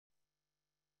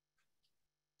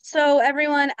So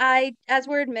everyone, as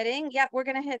we're admitting, yeah,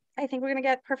 I think we're gonna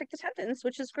get perfect attendance,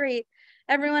 which is great.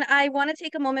 Everyone, I want to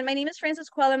take a moment. My name is Frances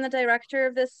Kweller. I'm the director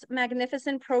of this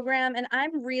magnificent program, and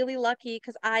I'm really lucky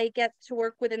because I get to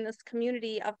work within this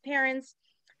community of parents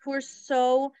who are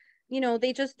so,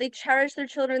 they cherish their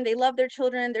children, they love their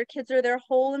children, their kids are their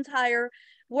whole entire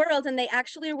world, and they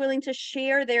actually are willing to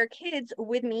share their kids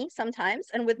with me sometimes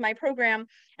and with my program.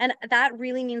 And that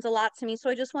really means a lot to me. So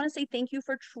I just want to say thank you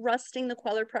for trusting the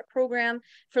Kweller Prep program,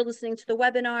 for listening to the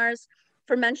webinars,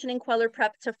 for mentioning Kweller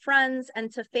Prep to friends and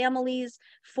to families,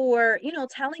 for,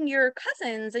 telling your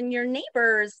cousins and your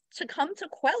neighbors to come to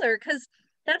Kweller, because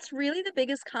that's really the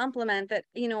biggest compliment that,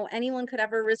 anyone could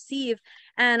ever receive.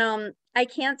 And I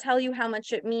can't tell you how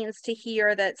much it means to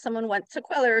hear that someone went to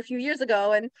Kweller a few years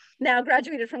ago and now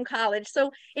graduated from college.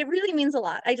 So it really means a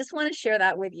lot. I just want to share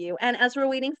that with you. And as we're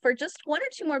waiting for just one or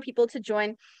two more people to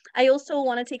join, I also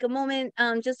want to take a moment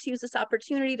just to use this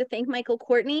opportunity to thank Michael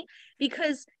Courtney,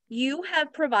 because you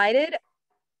have provided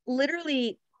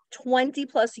literally 20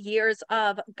 plus years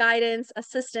of guidance,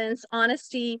 assistance,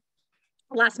 honesty,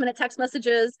 last minute text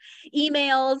messages,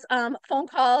 emails, phone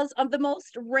calls of the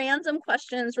most random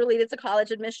questions related to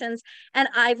college admissions. And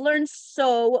I've learned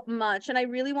so much. And I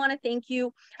really want to thank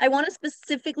you. I want to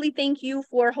specifically thank you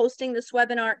for hosting this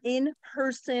webinar in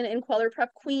person in Kweller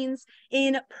Prep Queens,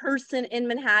 in person in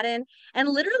Manhattan, and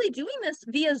literally doing this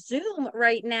via Zoom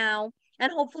right now.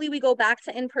 And hopefully we go back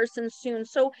to in-person soon.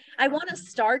 So I want to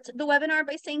start the webinar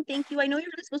by saying thank you. I know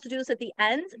you're really supposed to do this at the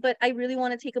end, but I really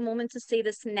want to take a moment to say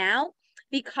this now,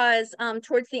 because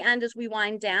towards the end, as we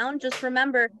wind down, just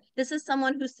remember, this is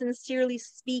someone who's sincerely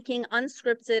speaking,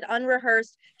 unscripted,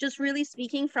 unrehearsed, just really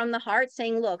speaking from the heart,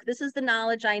 saying, look, this is the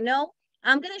knowledge I know.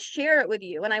 I'm going to share it with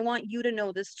you, and I want you to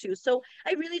know this too. So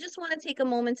I really just want to take a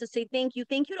moment to say thank you.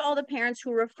 Thank you to all the parents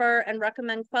who refer and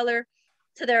recommend Kweller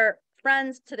to their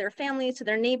friends, to their families, to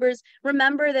their neighbors.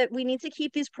 Remember that we need to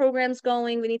keep these programs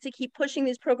going. We need to keep pushing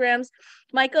these programs.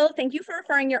 Michael, thank you for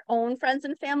referring your own friends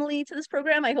and family to this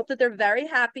program. I hope that they're very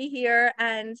happy here.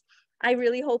 And I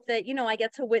really hope that, I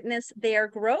get to witness their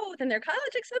growth and their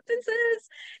college acceptances.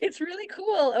 It's really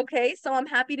cool. Okay. So I'm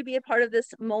happy to be a part of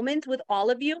this moment with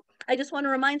all of you. I just want to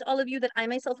remind all of you that I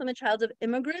myself am a child of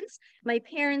immigrants. My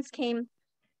parents came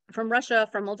from Russia,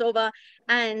 from Moldova,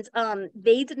 and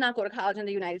they did not go to college in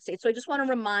the United States. So I just want to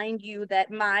remind you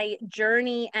that my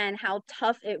journey and how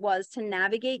tough it was to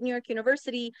navigate New York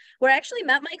University, where I actually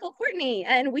met Michael Courtney,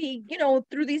 and we,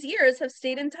 through these years have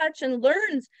stayed in touch and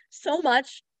learned so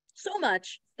much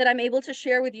that I'm able to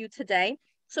share with you today.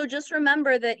 So just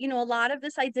remember that, a lot of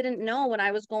this I didn't know when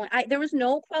I was going. There was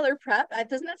no Kweller Prep.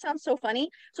 Doesn't that sound so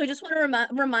funny? So I just want to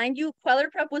remind you, Kweller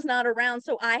Prep was not around,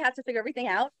 so I had to figure everything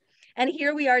out. And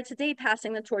here we are today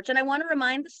passing the torch. And I want to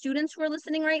remind the students who are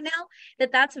listening right now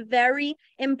that that's very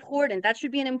important. That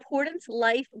should be an important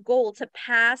life goal, to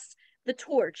pass the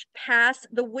torch, pass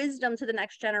the wisdom to the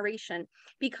next generation,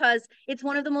 because it's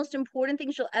one of the most important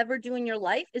things you'll ever do in your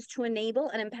life, is to enable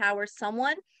and empower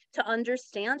someone to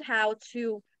understand how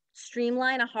to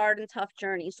streamline a hard and tough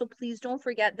journey. So please don't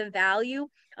forget the value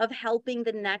of helping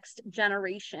the next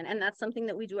generation. And that's something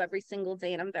that we do every single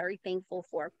day, and I'm very thankful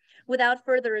for. Without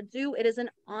further ado, it is an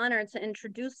honor to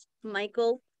introduce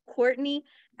Michael Courtney.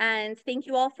 And thank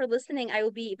you all for listening. I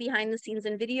will be behind the scenes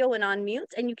in video and on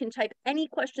mute, and you can type any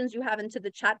questions you have into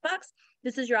the chat box.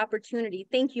 This is your opportunity.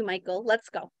 Thank you, Michael. Let's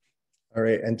go. All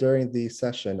right, and during the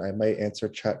session, I might answer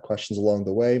chat questions along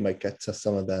the way, might get to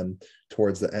some of them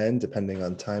towards the end, depending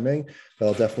on timing, but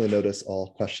I'll definitely notice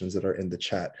all questions that are in the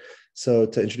chat. So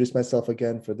to introduce myself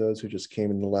again, for those who just came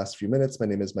in the last few minutes, my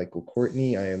name is Michael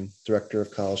Courtney. I am Director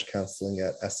of College Counseling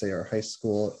at SAR High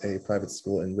School, a private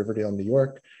school in Riverdale, New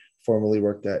York. Formerly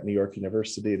worked at New York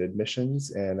University in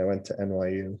admissions, and I went to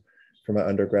NYU for my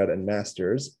undergrad and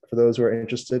master's. For those who are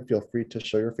interested, feel free to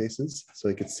show your faces so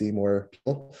you can see more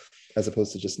people, as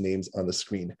opposed to just names on the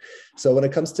screen. So when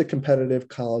it comes to competitive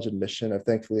college admission, I've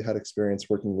thankfully had experience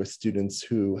working with students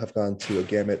who have gone to a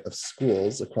gamut of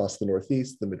schools across the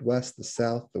Northeast, the Midwest, the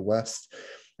South, the West.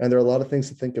 And there are a lot of things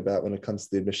to think about when it comes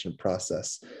to the admission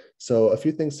process. So a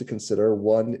few things to consider.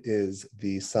 One is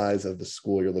the size of the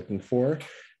school you're looking for.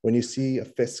 When you see a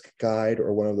FISC guide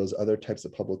or one of those other types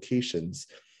of publications,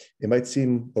 it might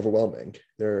seem overwhelming.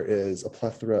 There is a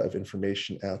plethora of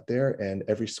information out there, and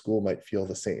every school might feel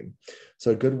the same.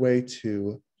 So a good way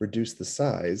to reduce the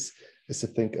size is to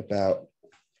think about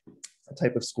the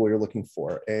type of school you're looking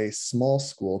for. A small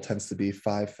school tends to be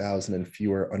 5,000 and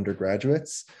fewer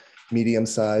undergraduates, medium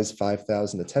size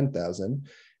 5,000 to 10,000,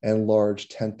 and large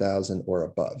 10,000 or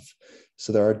above.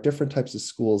 So there are different types of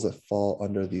schools that fall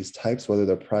under these types, whether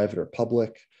they're private or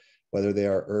public. whether they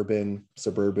are urban,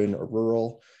 suburban, or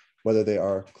rural, whether they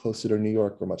are closer to New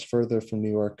York or much further from New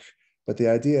York. But the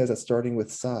idea is that starting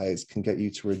with size can get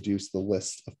you to reduce the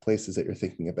list of places that you're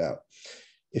thinking about.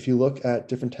 If you look at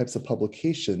different types of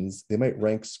publications, they might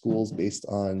rank schools based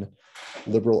on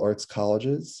liberal arts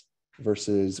colleges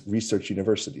versus research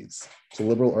universities. So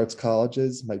liberal arts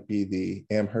colleges might be the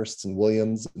Amhersts and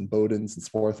Williams and Bowdens and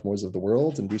Swarthmores of the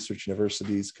world, and research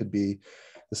universities could be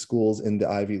the schools in the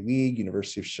Ivy League,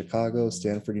 University of Chicago,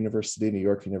 Stanford University, New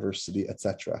York University,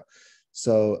 etc.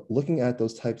 So looking at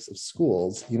those types of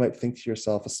schools, you might think to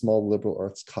yourself, a small liberal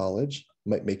arts college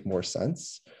might make more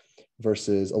sense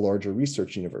versus a larger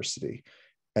research university.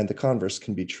 And the converse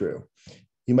can be true.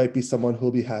 You might be someone who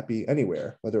will be happy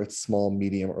anywhere, whether it's small,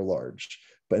 medium, or large.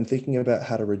 But in thinking about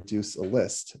how to reduce a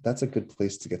list, that's a good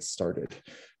place to get started.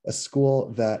 A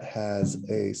school that has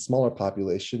a smaller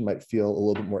population might feel a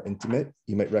little bit more intimate.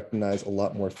 You might recognize a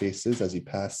lot more faces as you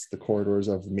pass the corridors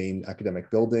of the main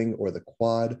academic building or the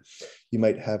quad. You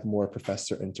might have more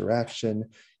professor interaction.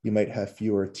 You might have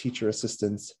fewer teacher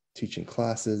assistants teaching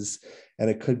classes, and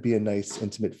it could be a nice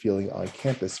intimate feeling on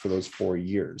campus for those 4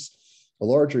 years. A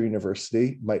larger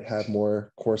university might have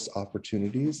more course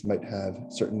opportunities, might have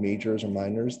certain majors or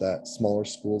minors that smaller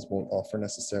schools won't offer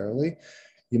necessarily.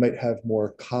 You might have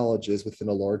more colleges within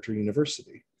a larger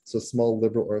university. So a small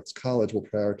liberal arts college will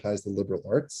prioritize the liberal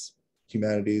arts,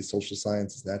 humanities, social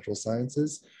sciences, natural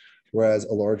sciences, whereas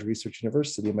a large research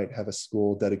university might have a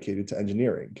school dedicated to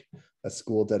engineering, a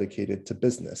school dedicated to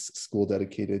business, a school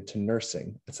dedicated to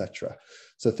nursing, etc.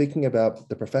 So thinking about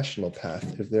the professional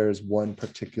path, if there is one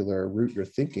particular route you're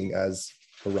thinking as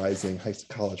a rising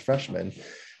college freshman,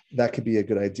 that could be a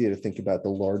good idea to think about the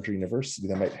larger university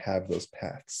that might have those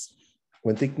paths.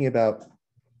 When thinking about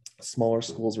smaller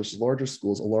schools versus larger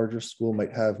schools, a larger school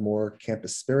might have more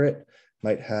campus spirit,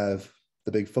 might have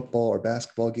the big football or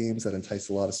basketball games that entice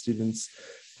a lot of students.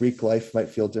 Greek life might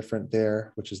feel different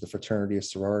there, which is the fraternity or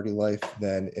sorority life,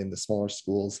 than in the smaller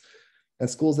schools. And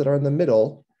schools that are in the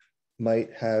middle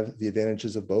might have the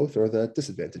advantages of both or the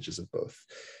disadvantages of both.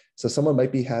 So someone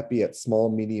might be happy at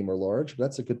small, medium, or large, but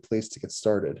that's a good place to get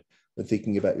started when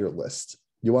thinking about your list.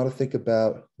 You want to think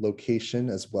about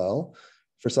location as well.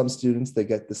 For some students, they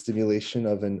get the stimulation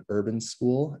of an urban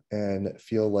school and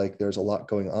feel like there's a lot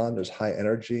going on. There's high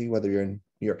energy, whether you're in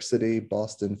New York City,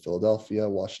 Boston, Philadelphia,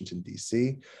 Washington,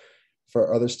 D.C.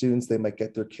 For other students, they might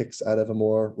get their kicks out of a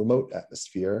more remote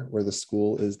atmosphere where the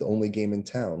school is the only game in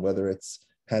town, whether it's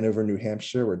Hanover, New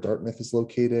Hampshire, where Dartmouth is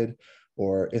located,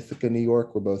 or Ithaca, New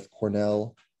York, where both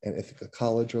Cornell and Ithaca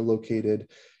College are located.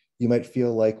 You might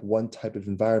feel like one type of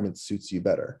environment suits you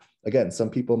better. Again, some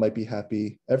people might be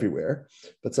happy everywhere,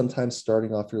 but sometimes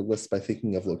starting off your list by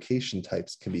thinking of location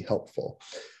types can be helpful.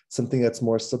 Something that's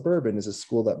more suburban is a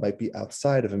school that might be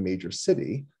outside of a major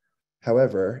city.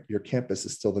 However, your campus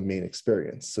is still the main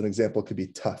experience. So an example could be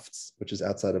Tufts, which is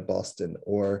outside of Boston,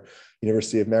 or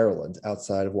University of Maryland,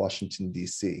 outside of Washington,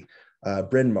 D.C.,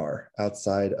 Bryn Mawr,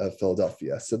 outside of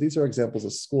Philadelphia. So these are examples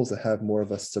of schools that have more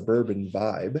of a suburban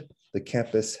vibe. The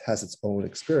campus has its own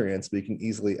experience, but you can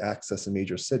easily access a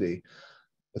major city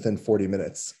within 40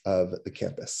 minutes of the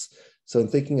campus. So in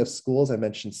thinking of schools, I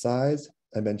mentioned size,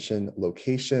 I mentioned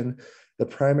location. The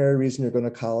primary reason you're going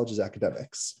to college is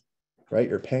academics, right?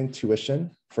 You're paying tuition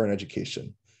for an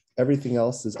education. Everything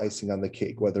else is icing on the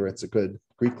cake, whether it's a good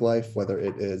Greek life, whether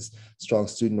it is strong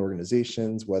student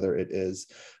organizations, whether it is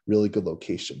really good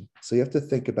location. So you have to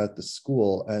think about the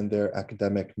school and their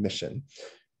academic mission.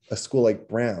 A school like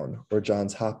Brown or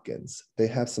Johns Hopkins, they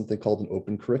have something called an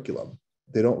open curriculum.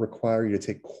 They don't require you to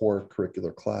take core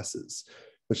curricular classes,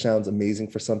 which sounds amazing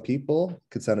for some people,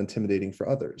 could sound intimidating for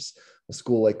others. A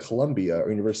school like Columbia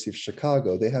or University of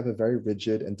Chicago, they have a very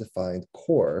rigid and defined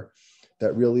core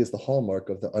that really is the hallmark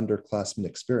of the underclassmen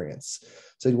experience.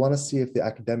 So you want to see if the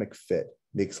academic fit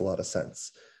makes a lot of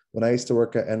sense. When I used to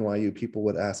work at NYU, people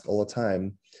would ask all the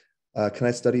time, can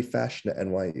I study fashion at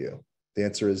NYU? The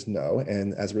answer is no.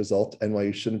 And as a result,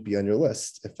 NYU shouldn't be on your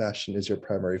list if fashion is your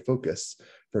primary focus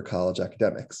for college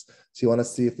academics. So you want to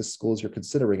see if the schools you're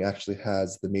considering actually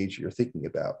has the major you're thinking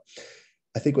about.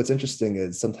 I think what's interesting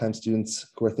is sometimes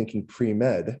students who are thinking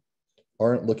pre-med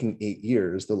aren't looking 8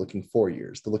 years, they're looking 4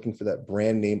 years. They're looking for that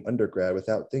brand name undergrad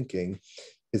without thinking,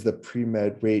 is the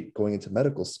pre-med rate going into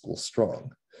medical school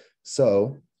strong?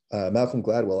 So Malcolm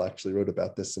Gladwell actually wrote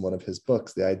about this in one of his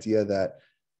books, the idea that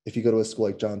if you go to a school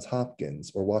like Johns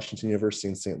Hopkins or Washington University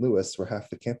in St. Louis, where half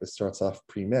the campus starts off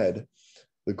pre-med,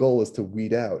 the goal is to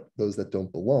weed out those that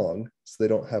don't belong so they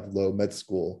don't have low med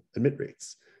school admit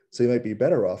rates. So you might be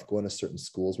better off going to certain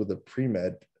schools where the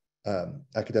pre-med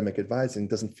academic advising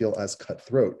doesn't feel as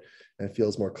cutthroat and it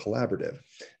feels more collaborative.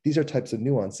 These are types of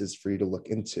nuances for you to look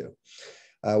into.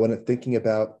 When thinking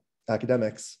about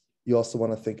academics, you also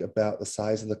want to think about the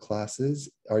size of the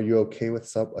classes. Are you okay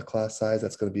with a class size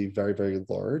that's going to be very, very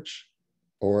large?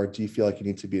 Or do you feel like you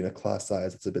need to be in a class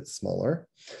size that's a bit smaller?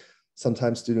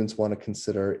 Sometimes students want to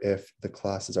consider if the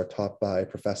classes are taught by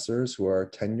professors who are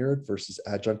tenured versus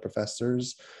adjunct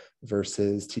professors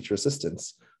versus teacher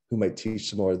assistants who might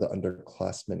teach some more of the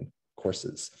underclassmen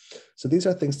courses. So these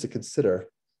are things to consider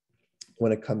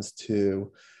when it comes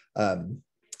to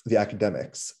the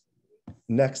academics.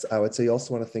 Next, I would say you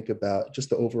also want to think about just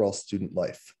the overall student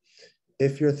life.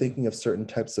 If you're thinking of certain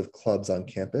types of clubs on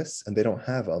campus and they don't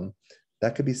have them,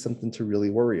 that could be something to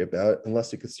really worry about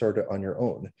unless you could start it on your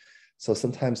own. So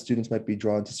sometimes students might be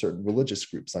drawn to certain religious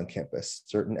groups on campus,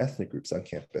 certain ethnic groups on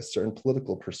campus, certain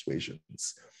political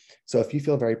persuasions. So if you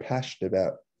feel very passionate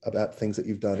about things that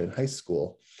you've done in high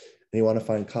school, and you want to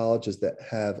find colleges that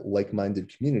have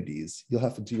like-minded communities, you'll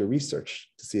have to do your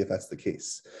research to see if that's the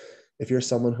case. If you're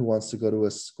someone who wants to go to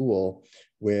a school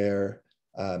where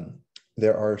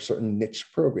there are certain niche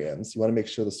programs, you want to make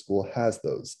sure the school has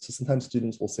those. So sometimes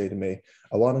students will say to me,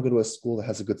 I want to go to a school that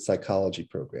has a good psychology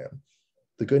program.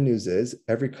 The good news is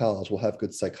every college will have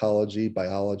good psychology,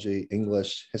 biology,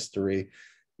 English, history.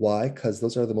 Why? Because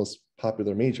those are the most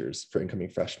popular majors for incoming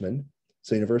freshmen.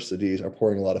 So universities are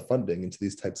pouring a lot of funding into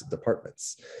these types of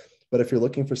departments. But if you're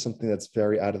looking for something that's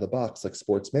very out of the box, like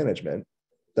sports management,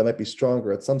 that might be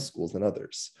stronger at some schools than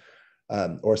others,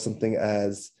 or something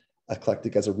as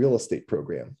eclectic as a real estate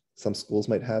program. Some schools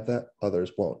might have that,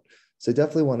 others won't. So you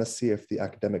definitely want to see if the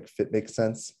academic fit makes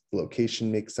sense, the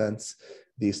location makes sense,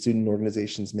 the student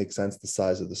organizations make sense, the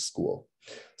size of the school.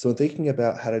 So when thinking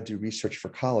about how to do research for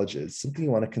colleges, something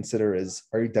you want to consider is,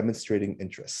 are you demonstrating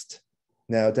interest?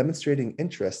 Now, demonstrating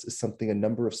interest is something a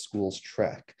number of schools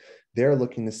track. They're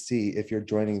looking to see if you're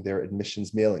joining their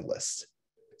admissions mailing list.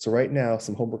 So right now,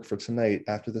 some homework for tonight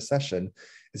after the session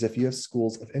is if you have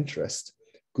schools of interest,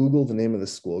 Google the name of the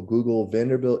school, Google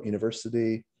Vanderbilt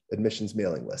University admissions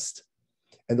mailing list,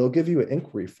 and they'll give you an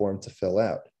inquiry form to fill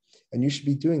out. And you should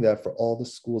be doing that for all the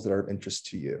schools that are of interest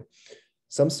to you.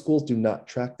 Some schools do not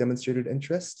track demonstrated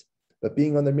interest, but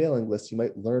being on their mailing list, you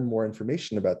might learn more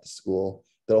information about the school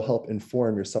that'll help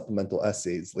inform your supplemental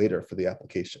essays later for the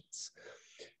applications.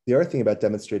 The other thing about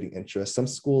demonstrating interest, some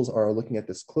schools are looking at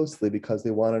this closely because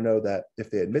they want to know that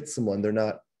if they admit someone, they're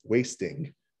not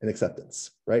wasting an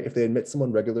acceptance, right? If they admit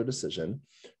someone regular decision,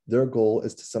 their goal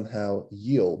is to somehow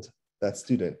yield that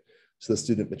student so the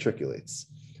student matriculates.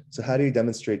 So how do you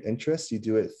demonstrate interest? You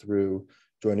do it through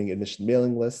joining admission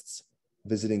mailing lists,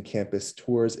 visiting campus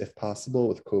tours if possible.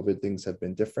 With COVID, things have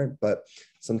been different, but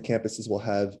some campuses will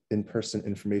have in-person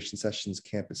information sessions,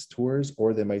 campus tours,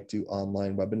 or they might do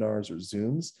online webinars or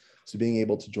Zooms. So being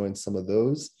able to join some of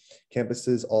those.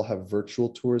 Campuses all have virtual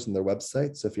tours on their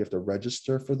website. So if you have to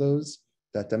register for those,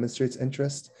 that demonstrates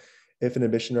interest. If an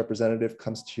admission representative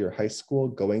comes to your high school,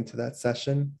 going to that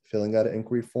session, filling out an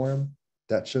inquiry form,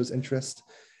 that shows interest.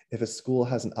 If a school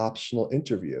has an optional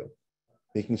interview,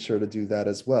 making sure to do that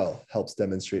as well helps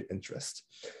demonstrate interest.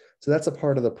 So that's a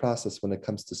part of the process when it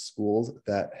comes to schools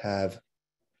that have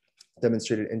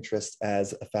demonstrated interest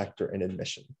as a factor in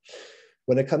admission.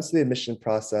 When it comes to the admission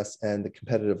process and the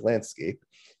competitive landscape,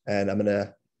 and I'm going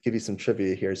to give you some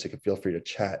trivia here so you can feel free to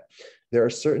chat, there are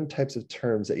certain types of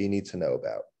terms that you need to know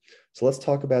about. So let's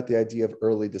talk about the idea of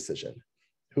early decision.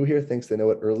 Who here thinks they know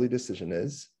what early decision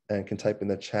is and can type in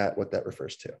the chat what that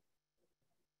refers to?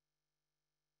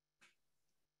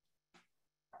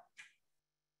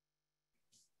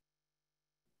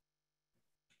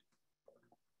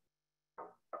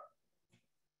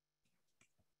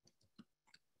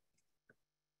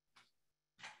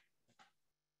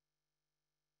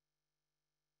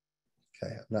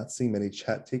 Okay, I'm not seeing many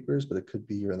chat takers, but it could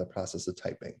be you're in the process of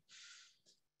typing.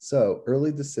 So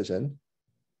early decision,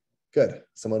 good.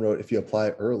 Someone wrote, if you apply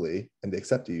early and they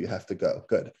accept you, you have to go,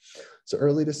 good. So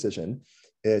early decision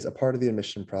is a part of the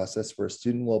admission process where a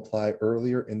student will apply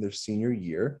earlier in their senior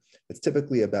year. It's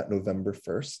typically about November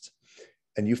 1st,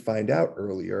 and you find out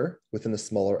earlier within a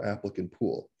smaller applicant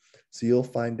pool. So you'll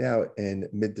find out in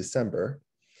mid-December.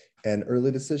 And early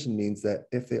decision means that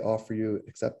if they offer you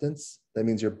acceptance, that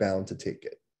means you're bound to take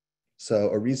it.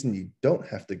 So a reason you don't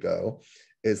have to go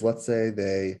is, let's say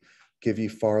they give you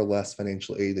far less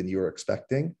financial aid than you were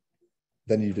expecting,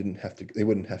 then they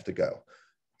wouldn't have to go.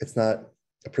 It's not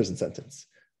a prison sentence,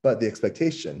 but the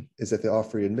expectation is that they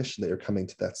offer you admission that you're coming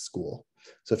to that school.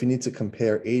 So if you need to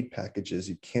compare aid packages,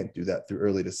 you can't do that through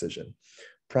early decision.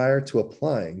 Prior to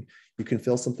applying, you can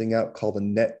fill something out called a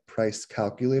net price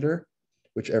calculator,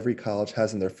 which every college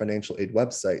has in their financial aid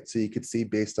website. So you could see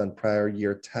based on prior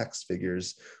year tax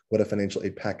figures, what a financial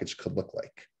aid package could look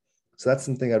like. So that's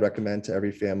something I'd recommend to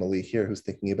every family here who's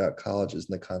thinking about colleges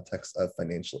in the context of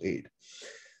financial aid.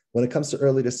 When it comes to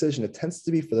early decision, it tends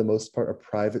to be, for the most part, a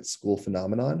private school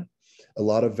phenomenon. A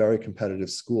lot of very competitive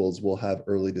schools will have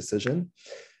early decision.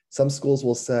 Some schools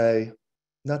will say,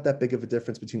 not that big of a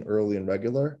difference between early and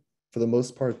regular. For the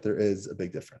most part, there is a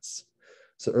big difference.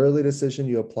 So early decision,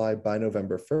 you apply by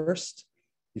November 1st.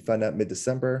 You find out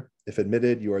mid-December. If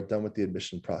admitted, you are done with the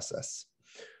admission process.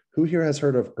 Who here has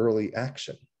heard of early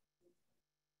action?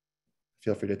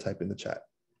 Feel free to type in the chat.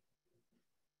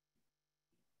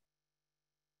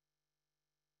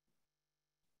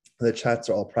 The chats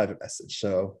are all private message,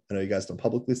 so I know you guys don't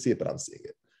publicly see it, but I'm seeing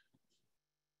it.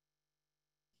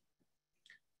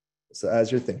 So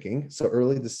as you're thinking, so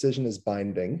early decision is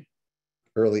binding,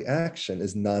 early action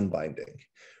is non-binding.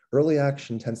 Early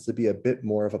action tends to be a bit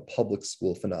more of a public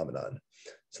school phenomenon.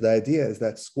 So the idea is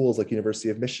that schools like University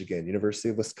of Michigan, University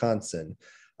of Wisconsin,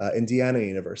 Indiana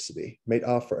University may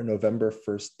offer a November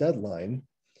 1st deadline.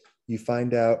 You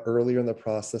find out earlier in the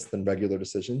process than regular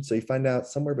decision. So you find out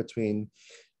somewhere between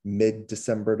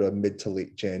mid-December to mid to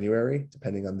late January,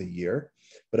 depending on the year.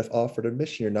 But if offered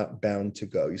admission, you're not bound to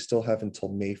go. You still have until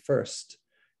May 1st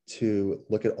to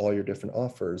look at all your different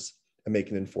offers and make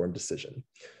an informed decision.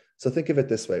 So think of it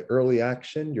this way: early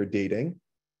action, you're dating;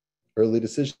 early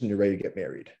decision, you're ready to get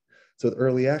married. So with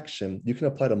early action, you can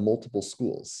apply to multiple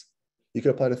schools. You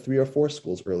can apply to 3 or 4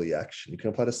 schools early action. You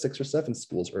can apply to 6 or 7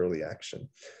 schools early action,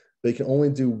 but you can only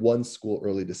do one school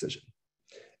early decision.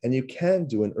 And you can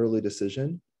do an early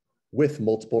decision with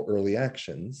multiple early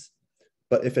actions,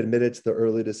 but if admitted to the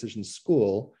early decision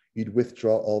school, you'd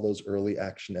withdraw all those early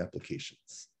action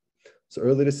applications. So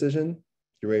early decision,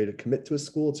 you're ready to commit to a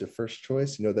school, it's your first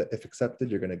choice. You know that if accepted,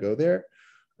 you're going to go there.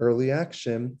 Early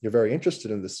action, you're very interested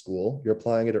in the school, you're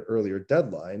applying at an earlier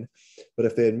deadline, but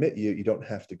if they admit you, you don't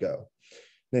have to go.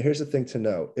 Now, here's the thing to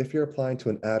know: if you're applying to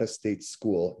an out-of-state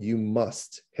school, you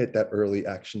must hit that early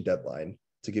action deadline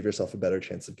to give yourself a better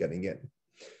chance of getting in.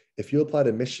 If you apply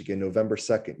to Michigan November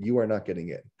 2nd, you are not getting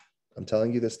in. I'm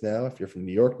telling you this now. If you're from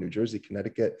New York, New Jersey,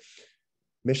 Connecticut,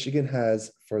 Michigan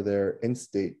has, for their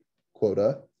in-state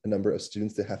quota, a number of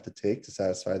students they have to take to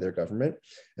satisfy their government,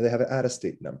 and they have an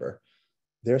out-of-state number.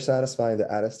 They're satisfying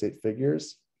the out-of-state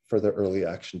figures for their early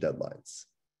action deadlines.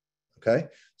 Okay,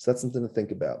 so that's something to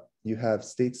think about. You have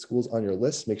state schools on your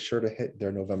list, make sure to hit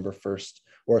their November 1st,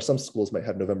 or some schools might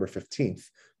have November 15th.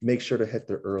 Make sure to hit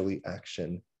their early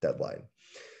action deadline.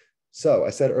 So I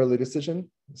said early decision,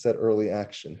 I said early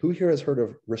action. Who here has heard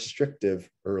of restrictive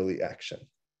early action?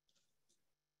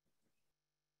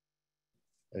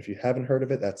 And if you haven't heard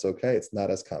of it, that's okay. It's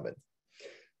not as common.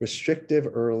 Restrictive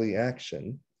early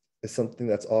action is something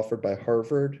that's offered by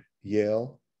Harvard,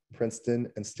 Yale,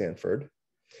 Princeton, and Stanford.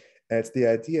 And it's the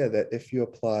idea that if you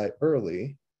apply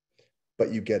early,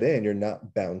 but you get in, you're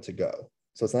not bound to go.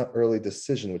 So it's not early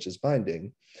decision, which is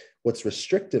binding. What's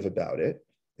restrictive about it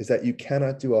is that you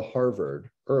cannot do a Harvard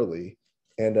early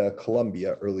and a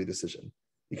Columbia early decision.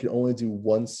 You can only do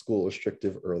one school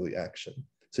restrictive early action.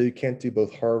 So you can't do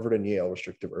both Harvard and Yale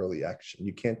restrictive early action.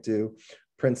 You can't do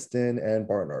Princeton and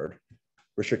Barnard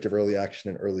restrictive early action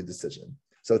and early decision.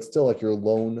 So it's still like your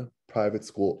lone private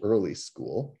school early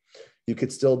school. You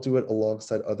could still do it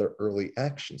alongside other early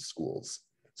action schools.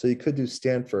 So you could do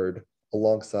Stanford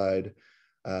alongside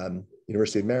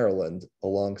University of Maryland,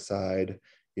 alongside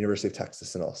University of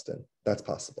Texas in Austin. That's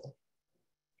possible.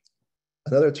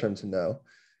 Another term to know,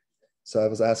 so I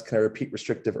was asked, can I repeat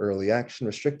restrictive early action?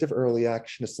 Restrictive early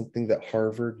action is something that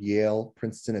Harvard, Yale,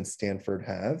 Princeton, and Stanford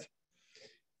have.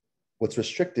 What's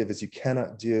restrictive is you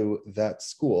cannot do that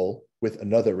school with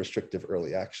another restrictive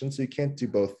early action. So you can't do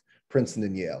both Princeton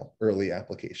and Yale early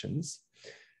applications,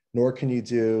 nor can you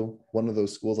do one of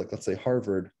those schools, like let's say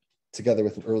Harvard, together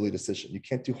with an early decision. You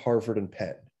can't do Harvard and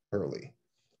Penn early.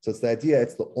 So it's the idea,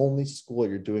 it's the only school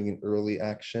you're doing an early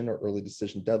action or early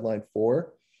decision deadline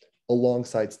for,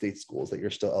 alongside state schools that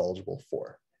you're still eligible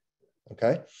for,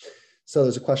 okay? So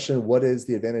there's a question, what is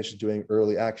the advantage of doing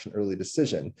early action, early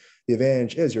decision? The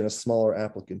advantage is you're in a smaller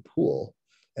applicant pool.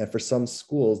 And for some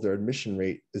schools, their admission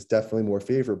rate is definitely more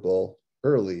favorable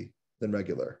early than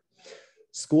regular.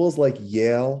 Schools like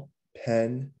Yale,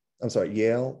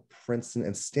 Yale, Princeton,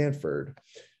 and Stanford,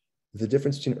 the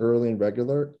difference between early and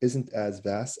regular isn't as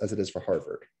vast as it is for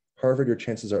Harvard. Harvard, your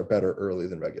chances are better early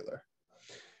than regular.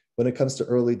 When it comes to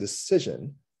early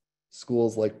decision,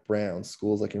 schools like Brown,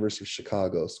 schools like University of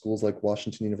Chicago, schools like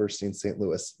Washington University in St.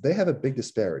 Louis, they have a big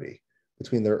disparity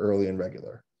between their early and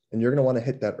regular. And you're going to want to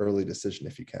hit that early decision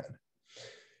if you can.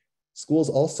 Schools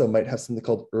also might have something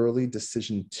called early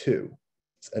decision 2.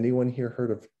 Has anyone here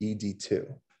heard of ED2?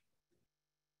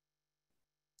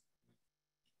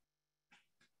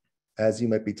 As you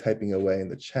might be typing away in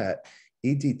the chat,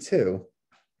 ED2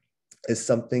 is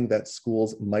something that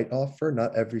schools might offer.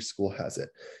 Not every school has it.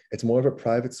 It's more of a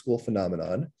private school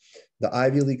phenomenon. The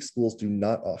Ivy League schools do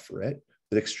not offer it,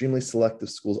 but extremely selective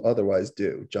schools otherwise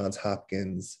do. Johns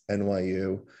Hopkins,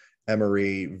 NYU,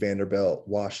 Emory, Vanderbilt,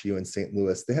 WashU, and St.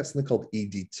 Louis, they have something called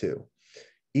ED2.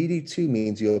 ED2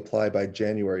 means you apply by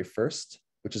January 1st,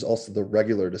 which is also the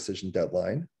regular decision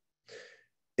deadline.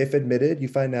 If admitted, you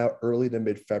find out early to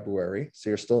mid-February, so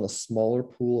you're still in a smaller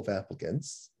pool of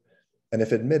applicants. And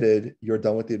if admitted, you're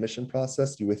done with the admission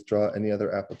process, you withdraw any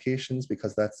other applications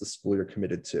because that's the school you're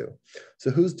committed to. So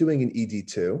who's doing an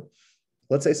ED2?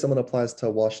 Let's say someone applies to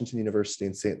Washington University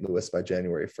in St. Louis by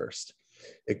January 1st.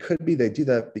 It could be they do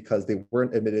that because they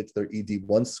weren't admitted to their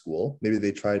ED1 school. Maybe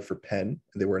they tried for Penn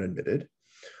and they weren't admitted.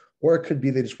 Or it could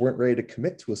be they just weren't ready to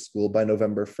commit to a school by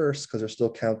November 1st because they're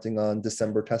still counting on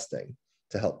December testing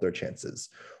to help their chances,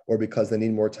 or because they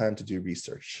need more time to do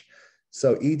research.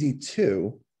 So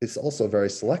ED2 is also very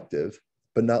selective,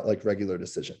 but not like regular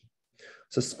decision.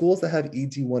 So schools that have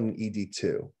ED1 and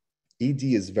ED2, ED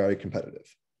is very competitive.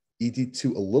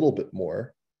 ED2 a little bit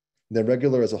more, then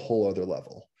regular is a whole other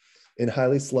level. In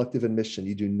highly selective admission,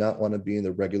 you do not want to be in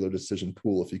the regular decision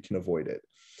pool if you can avoid it.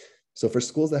 So for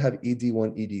schools that have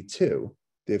ED1, ED2,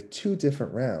 they have 2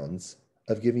 different rounds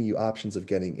of giving you options of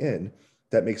getting in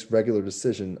that makes regular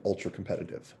decision ultra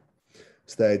competitive.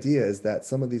 So the idea is that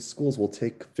some of these schools will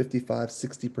take 55,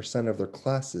 60% of their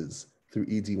classes through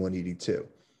ED1, ED2.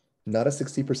 Not a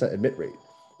 60% admit rate,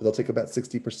 but they'll take about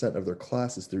 60% of their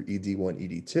classes through ED1,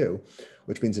 ED2,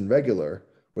 which means in regular,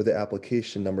 where the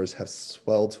application numbers have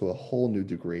swelled to a whole new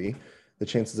degree, the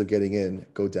chances of getting in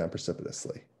go down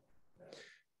precipitously.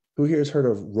 Who here has heard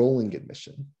of rolling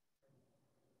admission?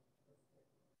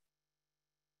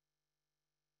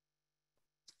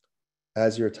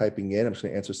 As you're typing in, I'm just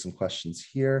going to answer some questions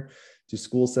here. Do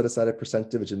schools set aside a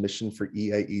percentage of admission for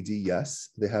EAED?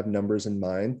 Yes, they have numbers in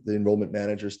mind. The enrollment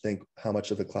managers think how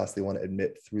much of the class they want to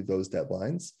admit through those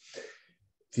deadlines.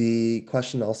 The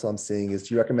question also I'm seeing is,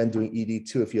 do you recommend doing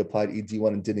ED2 if you applied ED1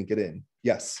 and didn't get in?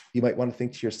 Yes, you might want to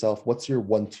think to yourself, what's your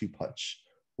 1-2 punch?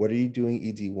 What are you doing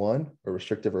ED1 or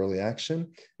restrictive early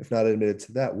action? If not admitted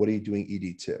to that, what are you doing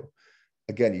ED2?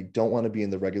 Again, you don't want to be in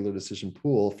the regular decision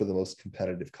pool for the most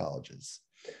competitive colleges.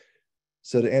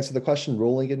 So to answer the question,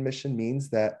 rolling admission means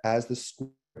that as the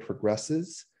school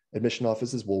progresses, admission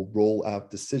offices will roll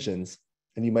out decisions,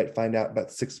 and you might find out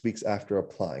about 6 weeks after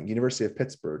applying. University of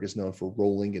Pittsburgh is known for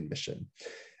rolling admission.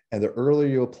 And the earlier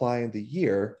you apply in the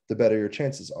year, the better your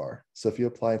chances are. So if you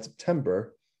apply in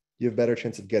September, you have a better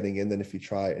chance of getting in than if you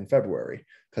try in February,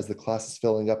 because the class is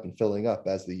filling up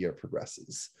as the year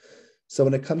progresses. So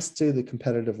when it comes to the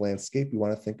competitive landscape, you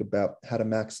want to think about how to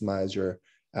maximize your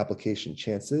application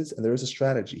chances. And there is a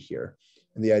strategy here.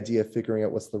 And the idea of figuring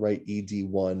out what's the right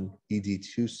ED1,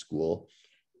 ED2 school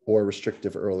or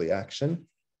restrictive early action.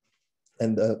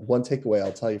 And the one takeaway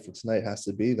I'll tell you for tonight has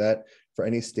to be that for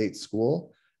any state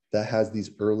school that has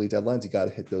these early deadlines, you got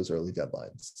to hit those early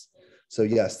deadlines. So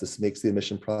yes, this makes the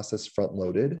admission process front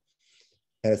loaded.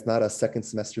 And it's not a second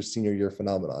semester senior year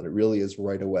phenomenon. It really is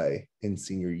right away in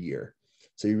senior year.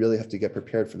 So you really have to get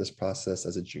prepared for this process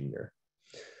as a junior.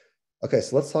 Okay,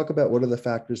 so let's talk about what are the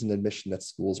factors in admission that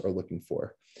schools are looking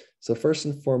for. So first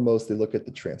and foremost, they look at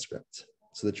the transcript.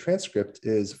 So the transcript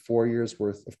is 4 years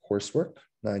worth of coursework,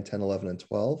 9, 10, 11, and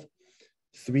 12,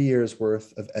 3 years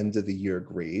worth of end of the year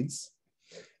grades.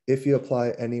 If you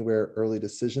apply anywhere early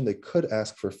decision, they could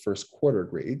ask for first quarter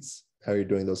grades, how you're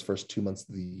doing those first 2 months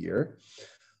of the year.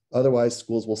 Otherwise,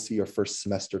 schools will see your first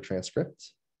semester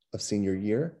transcript of senior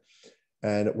year.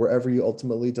 And wherever you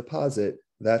ultimately deposit,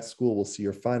 that school will see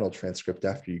your final transcript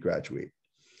after you graduate.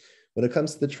 When it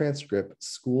comes to the transcript,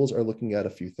 schools are looking at a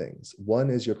few things.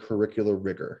 One is your curricular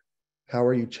rigor. How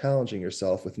are you challenging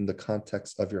yourself within the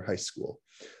context of your high school?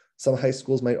 Some high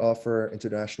schools might offer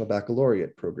international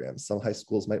baccalaureate programs. Some high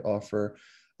schools might offer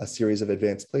a series of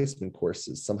advanced placement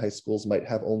courses. Some high schools might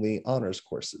have only honors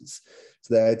courses.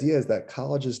 So the idea is that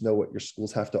colleges know what your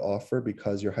schools have to offer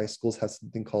because your high schools have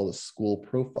something called a school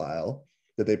profile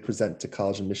that they present to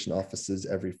college admission offices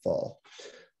every fall.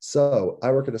 So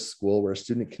I work at a school where a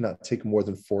student cannot take more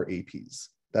than 4 APs.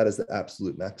 That is the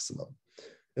absolute maximum.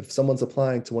 If someone's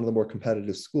applying to one of the more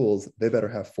competitive schools, they better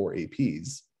have 4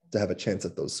 APs to have a chance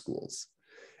at those schools.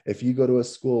 If you go to a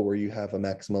school where you have a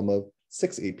maximum of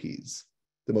 6 APs,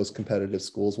 the most competitive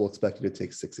schools will expect you to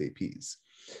take 6 APs.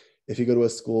 If you go to a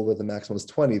school where the maximum is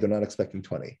 20, they're not expecting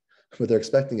 20, but they're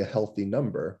expecting a healthy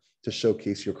number to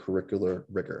showcase your curricular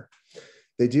rigor.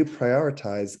 They do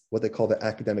prioritize what they call the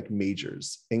academic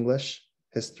majors: English,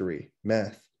 history,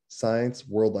 math, science,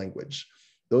 world language.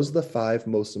 Those are the 5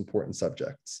 most important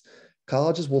subjects.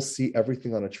 Colleges will see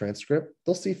everything on a transcript.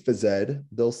 They'll see phys ed,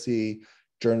 they'll see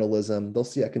journalism, they'll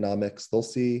see economics, they'll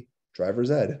see driver's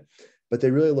ed, but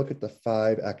they really look at the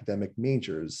 5 academic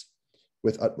majors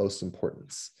with utmost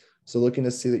importance. So looking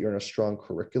to see that you're in a strong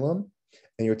curriculum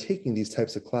and you're taking these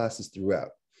types of classes throughout.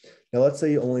 Now, let's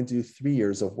say you only do 3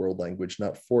 years of world language,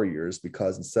 not 4 years,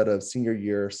 because instead of senior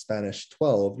year Spanish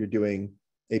 12, you're doing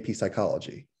AP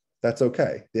psychology. That's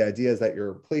okay. The idea is that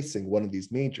you're replacing one of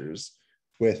these majors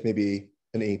with maybe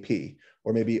an AP,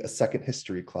 or maybe a second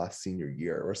history class senior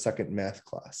year, or a second math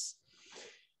class.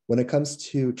 When it comes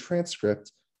to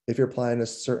transcript, if you're applying to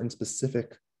certain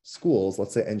specific schools,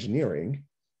 let's say engineering,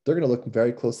 they're going to look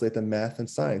very closely at the math and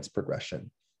science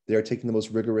progression. They are taking the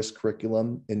most rigorous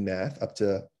curriculum in math up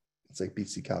to, it's like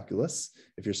BC calculus,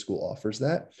 if your school offers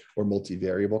that, or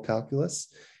multivariable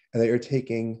calculus, and that you're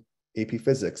taking AP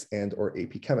physics and or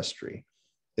AP chemistry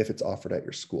if it's offered at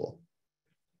your school.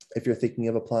 If you're thinking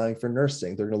of applying for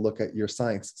nursing, they're going to look at your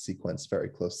science sequence very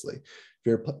closely. If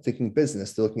you're thinking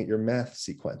business, they're looking at your math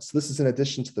sequence. This is in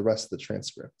addition to the rest of the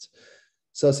transcript.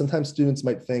 So sometimes students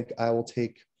might think, I will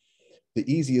take the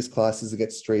easiest classes to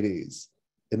get straight A's.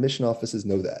 Admission offices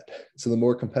know that. So the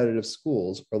more competitive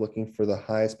schools are looking for the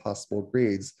highest possible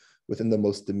grades within the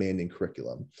most demanding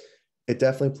curriculum. It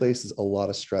definitely places a lot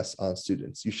of stress on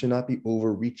students. You should not be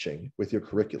overreaching with your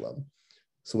curriculum.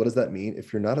 So what does that mean?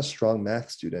 If you're not a strong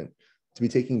math student, to be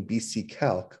taking BC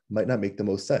Calc might not make the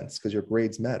most sense because your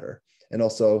grades matter. And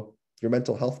also your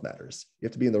mental health matters. You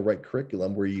have to be in the right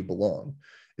curriculum where you belong.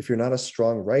 If you're not a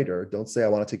strong writer, don't say, I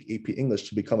want to take AP English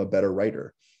to become a better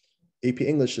writer. AP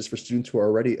English is for students who are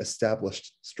already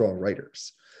established strong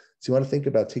writers. So you want to think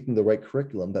about taking the right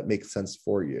curriculum that makes sense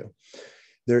for you.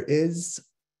 There is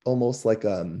almost like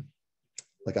a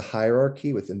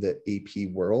hierarchy within the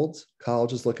AP world.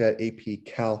 Colleges look at AP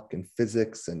Calc and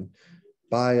physics and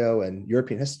bio and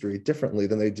European history differently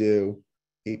than they do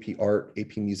AP art,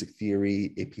 AP music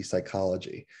theory, AP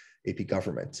psychology, AP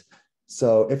government.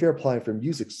 So if you're applying for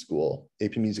music school,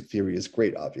 AP music theory is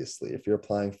great, obviously. If you're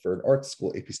applying for an art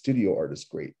school, AP studio art is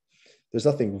great. There's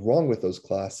nothing wrong with those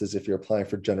classes if you're applying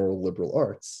for general liberal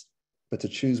arts, but to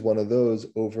choose one of those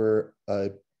over a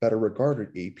better regarded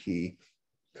AP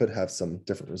could have some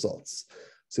different results.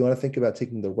 So you want to think about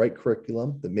taking the right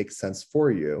curriculum that makes sense for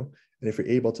you. And if you're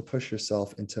able to push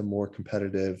yourself into more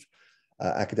competitive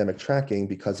academic tracking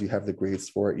because you have the grades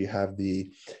for it, you have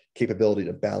the capability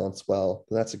to balance well,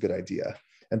 then that's a good idea.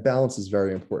 And balance is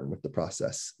very important with the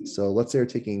process. So let's say you're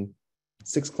taking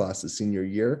 6 classes senior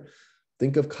year.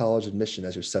 Think of college admission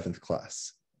as your 7th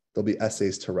class. There'll be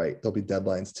essays to write. There'll be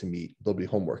deadlines to meet. There'll be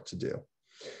homework to do.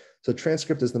 So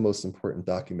transcript is the most important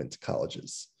document to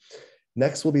colleges.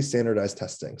 Next will be standardized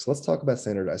testing. So let's talk about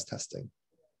standardized testing.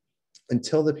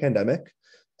 Until the pandemic,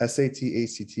 SAT,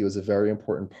 ACT was a very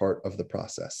important part of the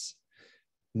process.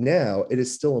 Now it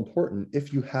is still important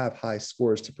if you have high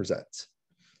scores to present.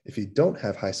 If you don't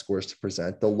have high scores to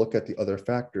present, they'll look at the other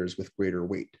factors with greater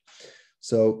weight.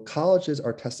 So colleges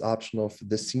are test optional for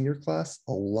this senior class.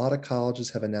 A lot of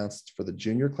colleges have announced for the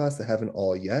junior class. They haven't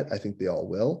all yet. I think they all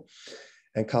will.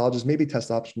 And colleges may be test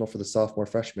optional for the sophomore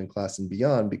freshman class and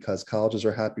beyond because colleges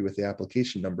are happy with the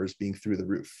application numbers being through the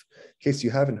roof. In case you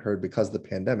haven't heard, because of the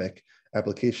pandemic,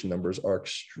 application numbers are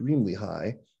extremely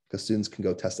high because students can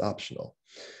go test optional.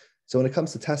 So when it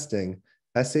comes to testing,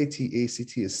 SAT,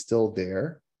 ACT is still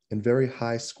there, and very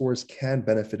high scores can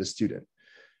benefit a student.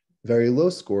 Very low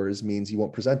scores means you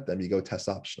won't present them, you go test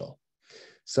optional.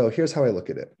 So here's how I look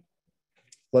at it.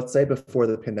 Let's say before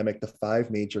the pandemic, the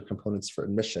 5 major components for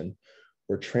admission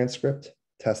were transcript,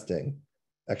 testing,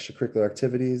 extracurricular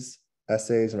activities,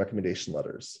 essays, and recommendation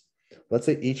letters. Let's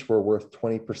say each were worth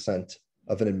 20%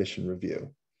 of an admission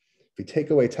review. If we take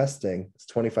away testing, it's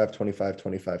 25, 25,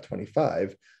 25,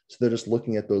 25. So they're just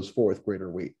looking at those 4 with greater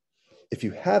weight. If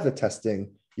you have the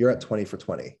testing, you're at 20 for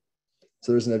 20.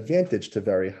 So there's an advantage to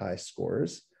very high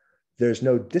scores. There's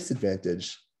no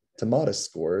disadvantage to modest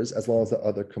scores as long as the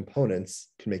other components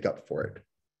can make up for it.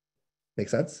 Make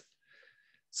sense?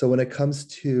 So when it comes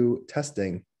to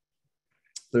testing,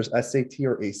 there's SAT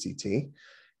or ACT,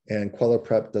 and Kweller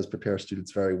Prep does prepare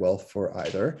students very well for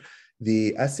either.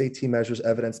 The SAT measures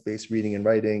evidence-based reading and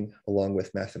writing along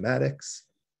with mathematics.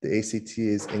 The ACT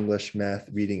is English, math,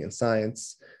 reading, and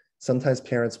science. Sometimes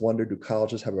parents wonder, do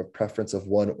colleges have a preference of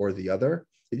one or the other?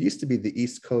 It used to be the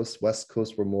East Coast, West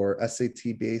Coast were more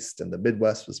SAT-based, and the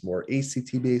Midwest was more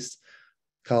ACT-based.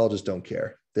 Colleges don't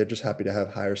care. They're just happy to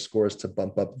have higher scores to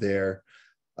bump up their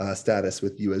status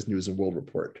with US News and World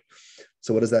Report.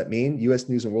 So what does that mean? US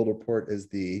News and World Report is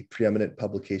the preeminent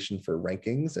publication for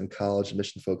rankings, and college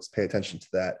admission folks pay attention to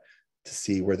that to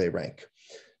see where they rank.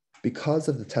 Because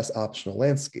of the test optional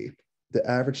landscape, the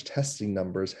average testing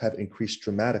numbers have increased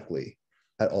dramatically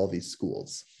at all these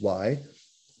schools. Why?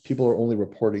 People are only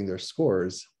reporting their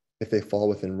scores if they fall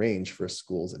within range for a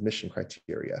school's admission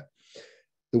criteria.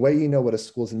 The way you know what a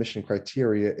school's admission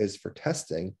criteria is for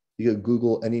testing, you can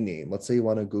Google any name. Let's say you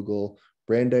want to Google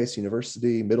Brandeis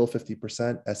University, middle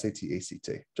 50%, SAT,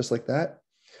 ACT, just like that.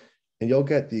 And you'll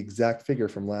get the exact figure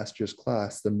from last year's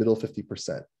class, the middle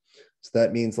 50%. So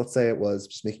that means, let's say it was,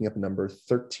 just making up a number,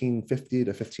 1350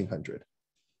 to 1500.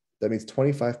 That means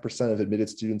 25% of admitted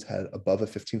students had above a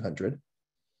 1500,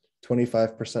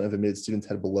 25% of admitted students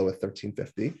had below a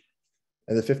 1350,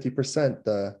 and the 50%,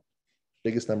 the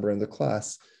biggest number in the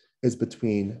class, is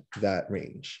between that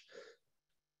range.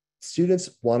 Students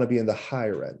want to be in the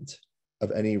higher end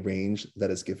of any range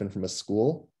that is given from a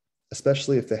school,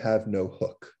 especially if they have no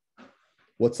hook.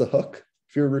 What's a hook?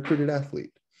 If you're a recruited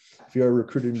athlete, if you're a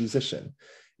recruited musician,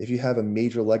 if you have a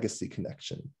major legacy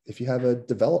connection, if you have a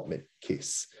development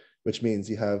case, which means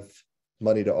you have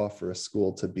money to offer a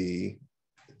school to be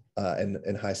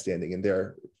in high standing in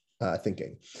their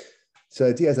thinking. So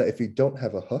the idea is that if you don't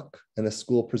have a hook and a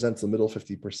school presents the middle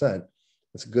 50%,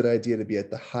 it's a good idea to be at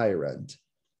the higher end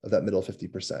of that middle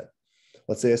 50%.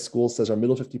 Let's say a school says our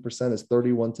middle 50% is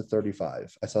 31 to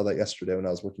 35. I saw that yesterday when I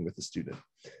was working with a student.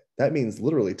 That means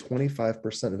literally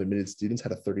 25% of admitted students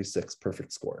had a 36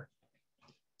 perfect score.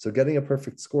 So getting a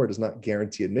perfect score does not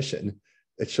guarantee admission.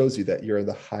 It shows you that you're in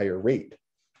the higher rate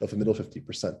of the middle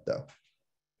 50% though.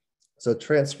 So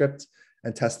transcript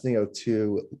and testing are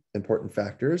two important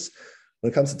factors.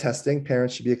 When it comes to testing,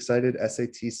 parents should be excited.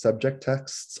 SAT subject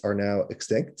tests are now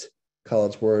extinct.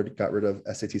 College Board got rid of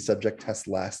SAT subject tests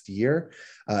last year.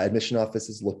 Admission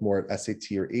offices look more at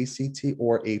SAT or ACT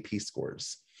or AP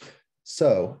scores.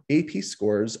 So AP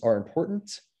scores are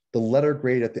important. The letter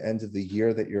grade at the end of the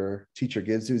year that your teacher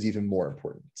gives you is even more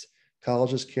important.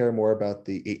 Colleges care more about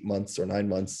the 8 months or 9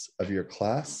 months of your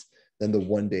class than the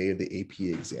one day of the AP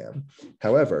exam.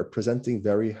 However, presenting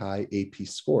very high AP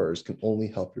scores can only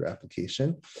help your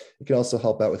application. It can also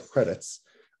help out with credits.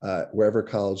 Wherever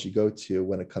college you go to,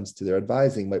 when it comes to their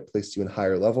advising, might place you in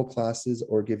higher level classes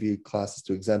or give you classes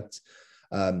to exempt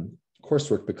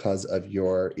coursework because of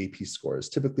your AP scores.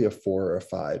 Typically a 4 or a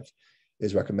 5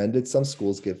 is recommended. Some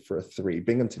schools give for a 3.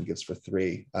 Binghamton gives for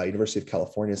 3. University of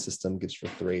California system gives for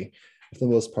 3. For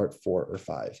the most part, 4 or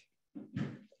 5.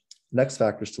 Next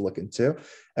factors to look into,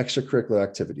 extracurricular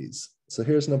activities. So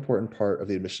here's an important part of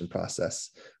the admission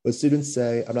process. When students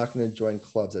say, I'm not going to join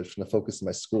clubs, I'm just going to focus on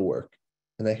my schoolwork.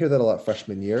 And I hear that a lot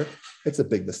freshman year. It's a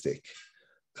big mistake.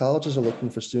 Colleges are looking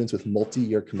for students with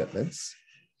multi-year commitments.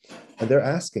 And they're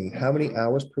asking how many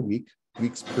hours per week,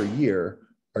 weeks per year,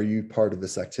 are you part of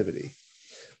this activity?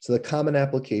 So the Common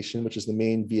Application, which is the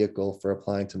main vehicle for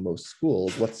applying to most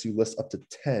schools, lets you list up to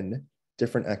 10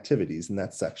 different activities in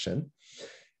that section.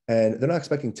 And they're not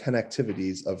expecting 10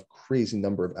 activities of crazy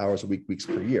number of hours a week, weeks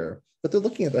per year, but they're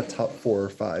looking at that top 4 or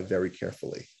 5 very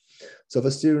carefully. So if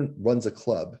a student runs a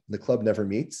club and the club never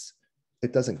meets,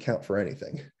 it doesn't count for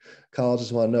anything.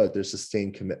 Colleges want to know that there's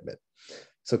sustained commitment.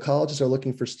 So colleges are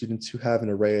looking for students who have an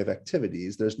array of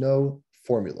activities. There's no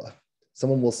formula.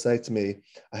 Someone will say to me,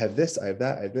 I have this, I have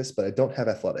that, I have this, but I don't have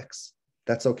athletics.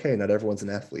 That's okay, not everyone's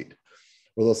an athlete.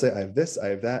 Or they'll say, I have this, I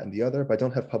have that, and the other, but I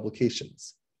don't have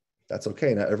publications. That's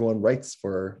okay, not everyone writes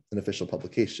for an official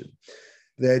publication.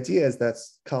 The idea is that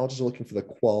colleges are looking for the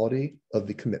quality of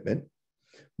the commitment,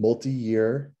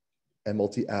 multi-year and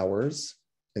multi-hours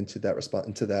into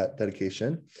that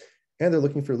dedication, and they're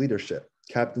looking for leadership,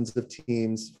 captains of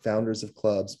teams, founders of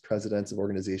clubs, presidents of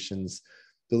organizations.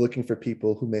 They're looking for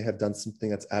people who may have done something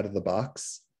that's out of the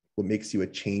box, what makes you a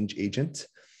change agent.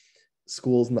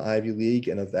 Schools in the Ivy League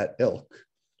and of that ilk,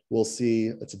 we'll see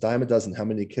it's a dime a dozen how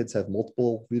many kids have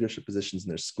multiple leadership positions in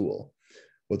their school.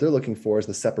 What they're looking for is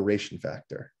the separation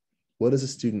factor. What does a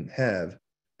student have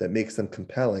that makes them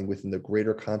compelling within the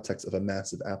greater context of a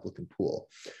massive applicant pool?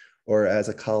 Or as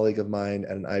a colleague of mine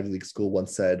at an Ivy League school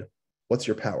once said, what's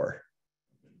your power?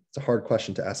 It's a hard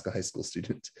question to ask a high school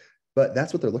student, but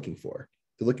that's what they're looking for.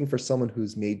 They're looking for someone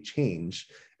who's made change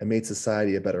and made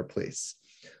society a better place.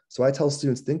 So I tell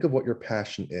students, think of what your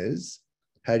passion is.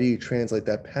 How do you translate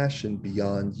that passion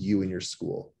beyond you and your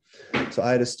school? So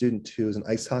I had a student who was an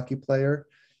ice hockey player.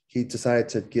 He decided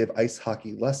to give ice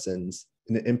hockey lessons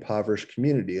in an impoverished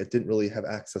community that didn't really have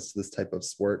access to this type of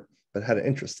sport, but had an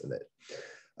interest in it.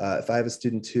 If I have a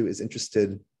student who is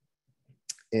interested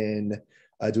in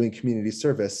doing community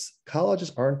service,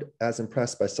 colleges aren't as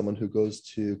impressed by someone who goes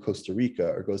to Costa Rica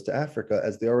or goes to Africa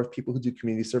as they are with people who do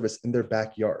community service in their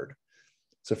backyard.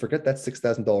 So forget that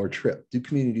 $6,000 trip. Do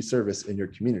community service in your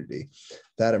community.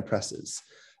 That impresses.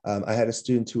 I had a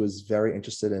student who was very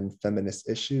interested in feminist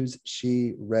issues.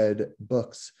 She read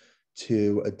books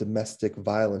to a domestic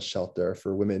violence shelter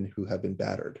for women who have been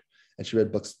battered. And she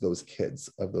read books to those kids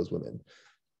of those women.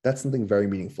 That's something very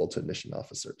meaningful to admission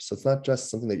officers. So it's not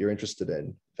just something that you're interested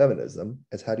in, feminism,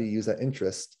 it's how do you use that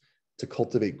interest to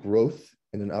cultivate growth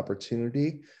and an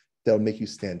opportunity that'll make you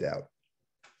stand out.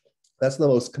 That's the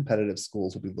most competitive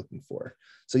schools will be looking for.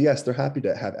 So yes, they're happy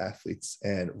to have athletes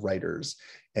and writers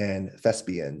and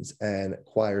thespians and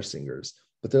choir singers,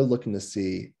 but they're looking to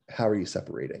see how are you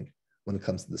separating when it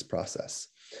comes to this process.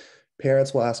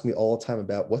 Parents will ask me all the time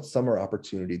about what summer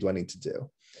opportunity do I need to do?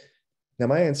 Now,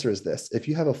 my answer is this. If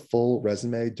you have a full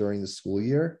resume during the school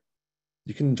year,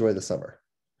 you can enjoy the summer.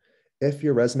 If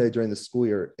your resume during the school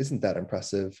year isn't that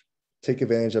impressive, take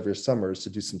advantage of your summers to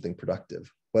do something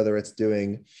productive, whether it's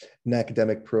doing an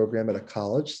academic program at a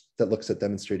college that looks at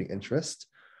demonstrating interest,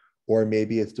 or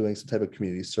maybe it's doing some type of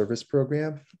community service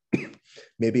program.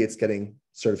 Maybe it's getting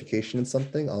certification in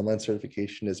something. Online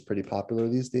certification is pretty popular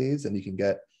these days, and you can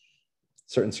get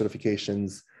certain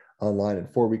certifications online in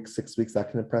 4 weeks, 6 weeks.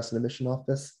 That can impress an admission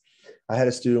office. I had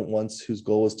a student once whose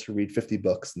goal was to read 50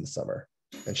 books in the summer,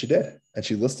 and she did. And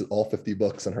she listed all 50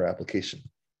 books on her application.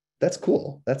 That's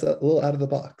cool. That's a little out of the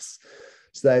box.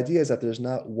 So the idea is that there's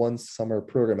not one summer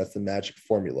program that's the magic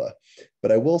formula.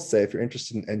 But I will say, if you're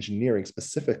interested in engineering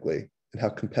specifically and how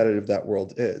competitive that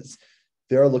world is,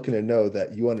 they are looking to know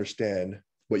that you understand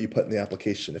what you put in the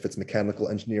application, if it's mechanical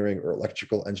engineering or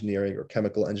electrical engineering or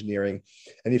chemical engineering,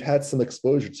 and you've had some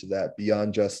exposure to that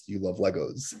beyond just you love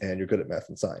Legos and you're good at math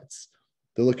and science.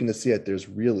 They're looking to see that there's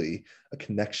really a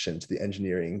connection to the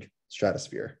engineering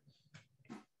stratosphere.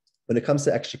 When it comes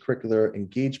to extracurricular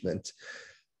engagement,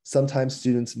 sometimes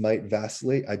students might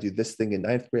vacillate. I do this thing in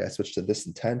 9th grade, I switched to this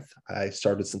in 10th, I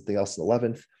started something else in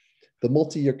 11th. The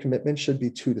multi-year commitment should be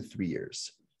 2 to 3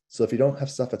 years. So if you don't have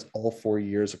stuff that's all 4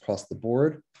 years across the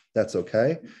board, that's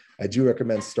okay. I do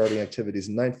recommend starting activities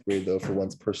in 9th grade though for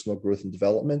one's personal growth and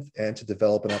development and to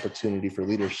develop an opportunity for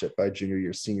leadership by junior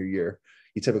year, senior year.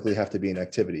 You typically have to be in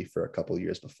activity for a couple of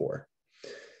years before.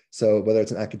 So whether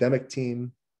it's an academic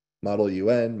team, Model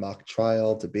UN, mock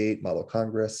trial, debate, model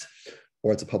Congress,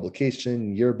 or it's a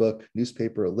publication, yearbook,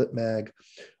 newspaper, lit mag,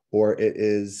 or it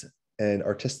is an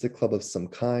artistic club of some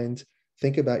kind,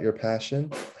 think about your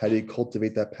passion. How do you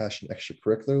cultivate that passion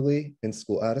extracurricularly in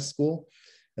school, out of school?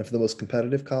 And for the most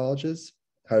competitive colleges,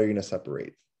 how are you going to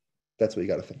separate? That's what you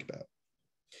got to think about.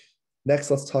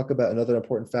 Next, let's talk about another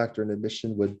important factor in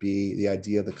admission would be the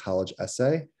idea of the college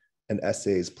essay, and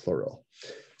essays plural.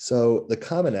 So the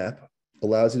Common App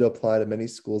allows you to apply to many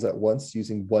schools at once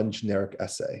using one generic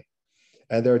essay.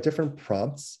 And there are different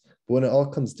prompts, but when it all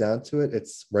comes down to it,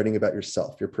 it's writing about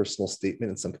yourself, your personal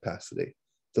statement in some capacity.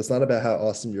 So it's not about how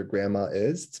awesome your grandma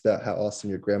is, it's about how awesome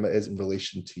your grandma is in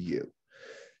relation to you.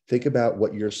 Think about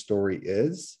what your story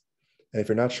is. And if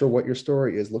you're not sure what your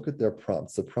story is, look at their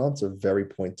prompts. The prompts are very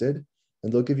pointed,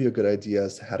 and they'll give you a good idea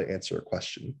as to how to answer a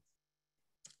question.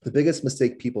 The biggest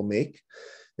mistake people make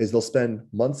is they'll spend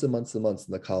months and months and months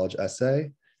in the college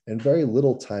essay and very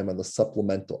little time on the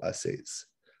supplemental essays.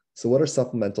 So what are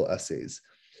supplemental essays?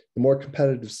 The more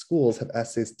competitive schools have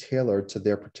essays tailored to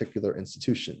their particular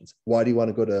institutions. Why do you want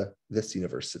to go to this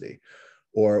university?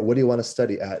 Or what do you want to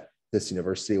study at this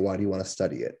university? Why do you want to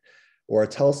study it? Or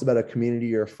tell us about a community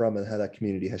you're from and how that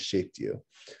community has shaped you.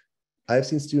 I've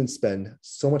seen students spend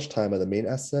so much time on the main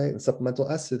essay and supplemental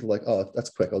essay, they're like, oh, that's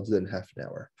quick, I'll do it in half an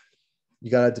hour. You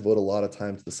got to devote a lot of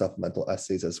time to the supplemental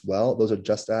essays as well. Those are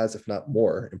just as, if not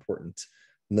more, important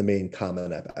than the main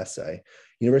Common App essay.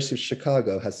 University of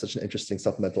Chicago has such an interesting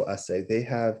supplemental essay. They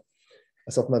have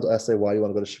a supplemental essay, why do you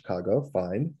want to go to Chicago?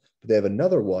 Fine. But they have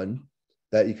another one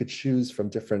that you could choose from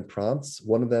different prompts.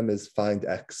 One of them is find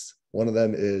X. One of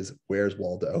them is where's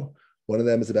Waldo? One of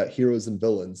them is about heroes and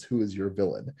villains. Who is your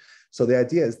villain? So the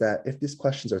idea is that if these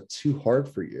questions are too hard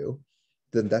for you,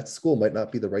 then that school might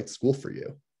not be the right school for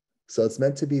you. So it's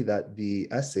meant to be that the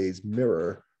essays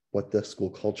mirror what the school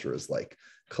culture is like.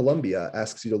 Columbia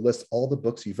asks you to list all the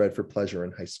books you've read for pleasure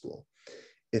in high school.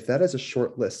 If that is a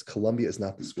short list, Columbia is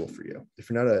not the school for you. If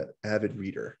you're not an avid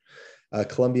reader,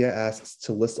 Columbia asks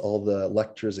to list all the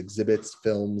lectures, exhibits,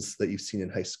 films that you've seen in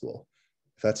high school.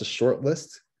 If that's a short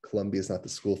list, Columbia is not the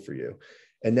school for you.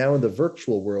 And now in the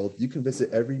virtual world, you can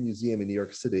visit every museum in New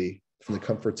York City from the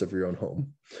comforts of your own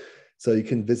home. So you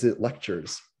can visit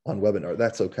lectures on webinar,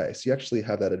 that's okay. So you actually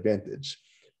have that advantage,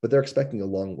 but they're expecting a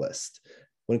long list.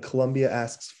 When Columbia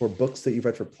asks for books that you've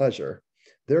read for pleasure,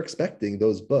 they're expecting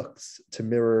those books to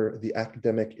mirror the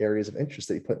academic areas of interest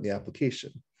that you put in the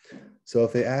application. So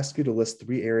if they ask you to list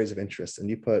 3 areas of interest and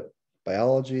you put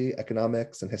biology,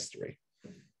 economics, and history,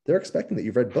 they're expecting that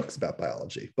you've read books about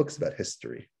biology, books about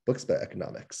history, books about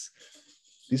economics.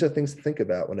 These are things to think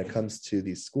about when it comes to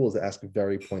these schools that ask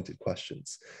very pointed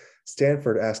questions.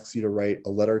 Stanford asks you to write a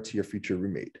letter to your future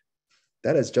roommate.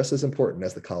 That is just as important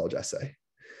as the college essay.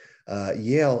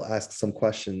 Yale asks some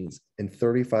questions in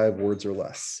 35 words or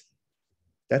less.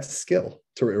 That's a skill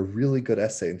to write a really good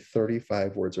essay in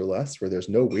 35 words or less, where there's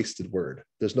no wasted word.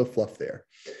 There's no fluff there.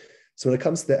 So when it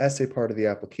comes to the essay part of the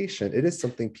application, it is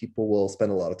something people will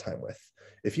spend a lot of time with.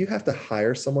 If you have to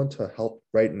hire someone to help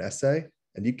write an essay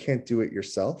and you can't do it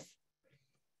yourself,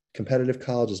 competitive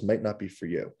colleges might not be for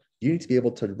you. You need to be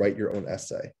able to write your own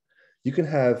essay. You can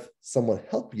have someone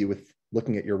help you with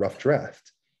looking at your rough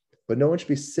draft, but no one should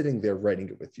be sitting there writing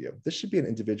it with you. This should be an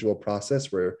individual process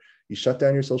where you shut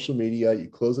down your social media, you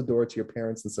close the door to your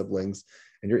parents and siblings,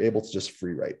 and you're able to just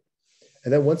free write.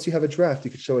 And then once you have a draft,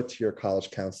 you could show it to your college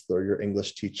counselor, your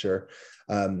English teacher.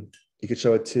 You could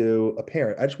show it to a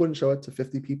parent. I just wouldn't show it to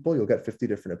 50 people. You'll get 50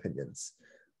 different opinions.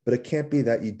 But it can't be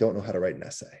that you don't know how to write an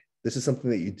essay. This is something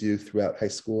that you do throughout high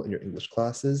school in your English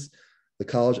classes. The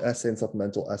college essay and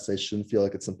supplemental essay shouldn't feel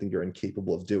like it's something you're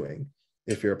incapable of doing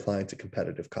if you're applying to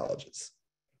competitive colleges.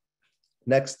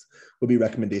 Next would be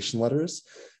recommendation letters.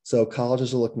 So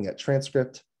colleges are looking at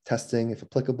transcript, testing, if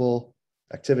applicable,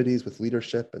 activities with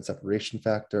leadership and separation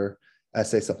factor,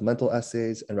 essay supplemental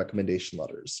essays, and recommendation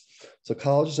letters. So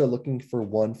colleges are looking for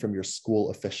one from your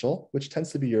school official, which tends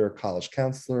to be your college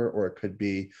counselor, or it could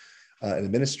be an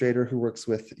administrator who works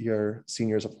with your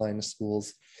seniors applying to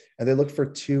schools. And they look for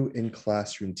 2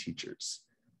 in-classroom teachers.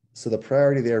 So the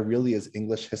priority there really is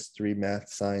English, history, math,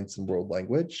 science, and world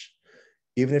language.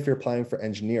 Even if you're applying for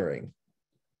engineering,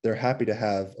 they're happy to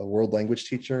have a world language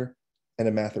teacher and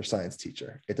a math or science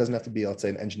teacher. It doesn't have to be, let's say,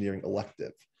 an engineering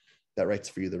elective that writes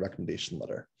for you the recommendation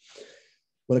letter.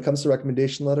 When it comes to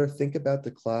recommendation letter, think about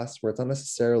the class where it's not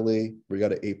necessarily where you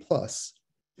got an A+,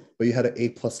 but you had an A+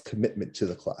 commitment to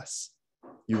the class.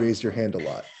 You raised your hand a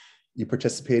lot. You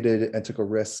participated and took a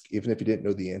risk, even if you didn't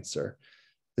know the answer.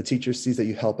 The teacher sees that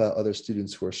you help out other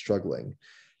students who are struggling.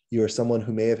 You are someone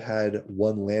who may have had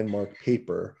one landmark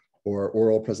paper or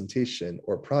oral presentation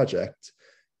or project,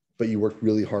 but you worked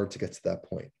really hard to get to that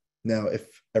point. Now,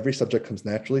 if every subject comes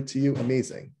naturally to you,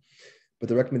 amazing. But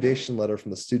the recommendation letter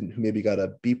from the student who maybe got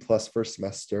a B+ first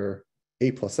semester,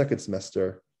 A+ second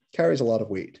semester, carries a lot of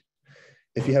weight.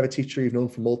 If you have a teacher you've known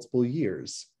for multiple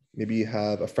years, maybe you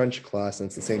have a French class and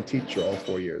it's the same teacher all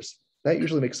 4 years, that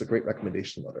usually makes a great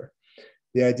recommendation letter.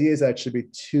 The idea is that it should be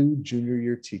 2 junior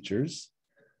year teachers,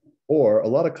 or a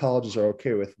lot of colleges are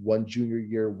okay with 1 junior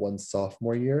year, 1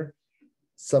 sophomore year.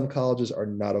 Some colleges are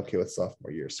not okay with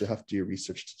sophomore year, so you have to do your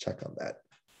research to check on that.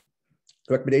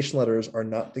 Recommendation letters are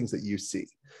not things that you see.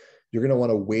 You're going to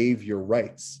want to waive your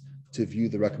rights to view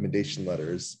the recommendation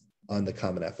letters on the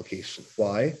Common Application.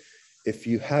 Why? If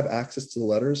you have access to the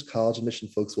letters, college admission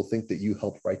folks will think that you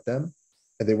helped write them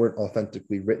and they weren't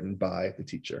authentically written by the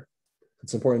teacher.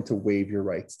 It's important to waive your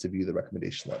rights to view the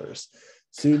recommendation letters.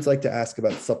 Students like to ask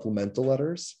about supplemental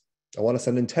letters. I want to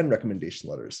send in 10 recommendation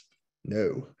letters.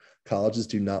 No, colleges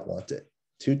do not want it.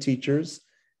 2 teachers,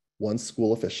 1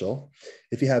 school official.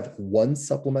 If you have 1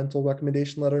 supplemental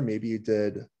recommendation letter, maybe you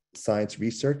did science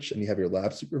research and you have your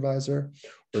lab supervisor,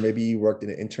 or maybe you worked in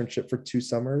an internship for 2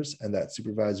 summers and that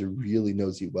supervisor really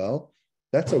knows you well,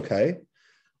 that's okay.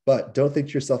 But don't think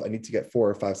to yourself, I need to get 4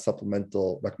 or 5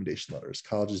 supplemental recommendation letters.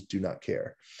 Colleges do not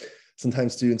care.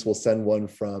 Sometimes students will send one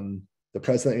from the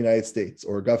president of the United States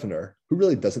or a governor who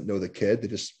really doesn't know the kid. They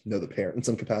just know the parent in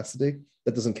some capacity.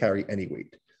 That doesn't carry any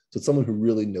weight. So it's someone who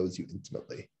really knows you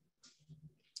intimately.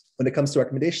 When it comes to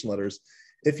recommendation letters,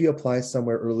 if you apply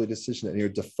somewhere early decision and you're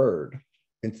deferred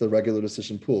into the regular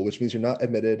decision pool, which means you're not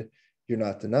admitted, you're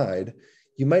not denied,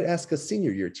 you might ask a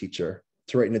senior year teacher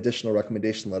to write an additional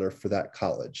recommendation letter for that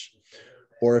college.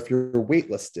 Or if you're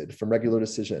waitlisted from regular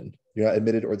decision, you're not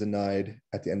admitted or denied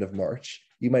at the end of March,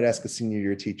 you might ask a senior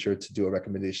year teacher to do a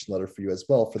recommendation letter for you as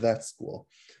well for that school.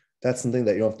 That's something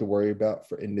that you don't have to worry about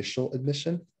for initial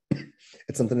admission.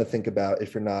 It's something to think about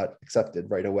if you're not accepted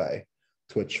right away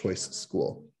to a choice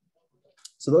school.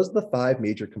 So those are the 5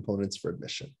 major components for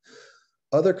admission.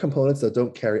 Other components that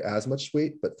don't carry as much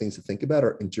weight, but things to think about,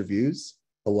 are interviews.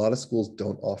 A lot of schools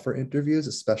don't offer interviews,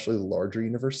 especially the larger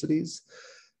universities.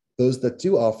 Those that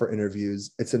do offer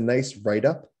interviews, it's a nice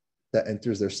write-up that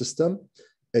enters their system.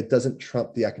 It doesn't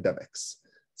trump the academics.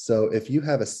 So if you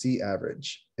have a C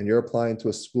average and you're applying to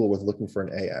a school with looking for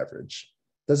an A average,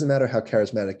 Doesn't matter how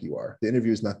charismatic you are, the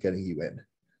interview is not getting you in.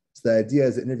 So the idea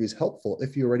is the interview is helpful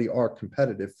if you already are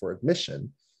competitive for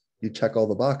admission, you check all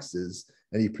the boxes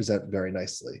and you present very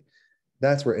nicely.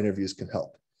 That's where interviews can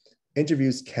help.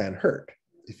 Interviews can hurt.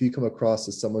 If you come across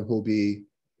as someone who will be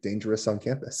dangerous on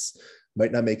campus,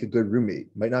 might not make a good roommate,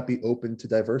 might not be open to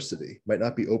diversity, might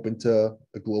not be open to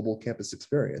a global campus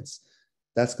experience,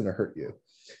 that's going to hurt you.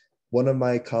 One of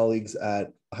my colleagues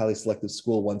at a highly selective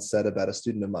school once said about a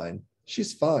student of mine,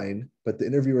 she's fine, but the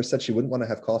interviewer said she wouldn't want to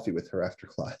have coffee with her after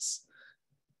class.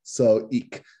 So,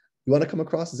 eek. You want to come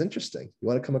across as interesting. You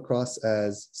want to come across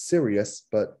as serious,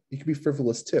 but you can be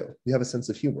frivolous too. You have a sense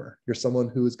of humor. You're someone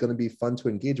who is going to be fun to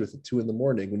engage with at 2 a.m.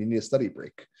 when you need a study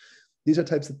break. These are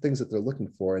types of things that they're looking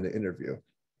for in an interview.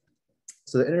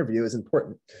 So the interview is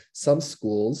important. Some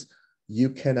schools, you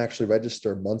can actually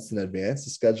register months in advance to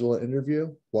schedule an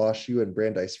interview. WashU and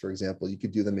Brandeis, for example, you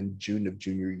could do them in June of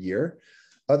junior year.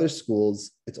 Other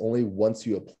schools, it's only once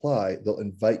you apply, they'll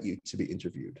invite you to be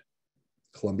interviewed.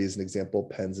 Columbia is an example,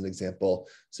 Penn's an example,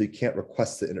 so you can't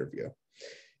request the interview.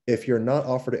 If you're not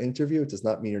offered an interview, it does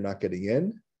not mean you're not getting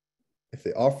in. If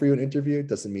they offer you an interview, it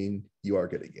doesn't mean you are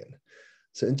getting in.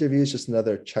 So interview is just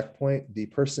another checkpoint. The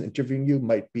person interviewing you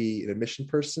might be an admission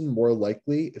person, more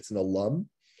likely it's an alum,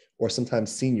 or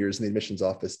sometimes seniors in the admissions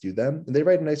office do them, and they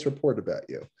write a nice report about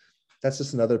you. That's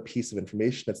just another piece of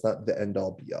information. That's not the end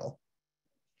all be all.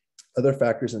 Other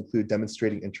factors include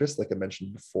demonstrating interest, like I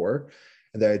mentioned before,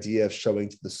 and the idea of showing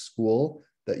to the school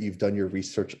that you've done your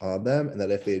research on them and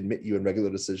that if they admit you in regular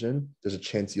decision, there's a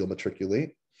chance you'll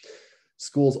matriculate.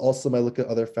 Schools also might look at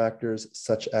other factors,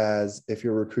 such as if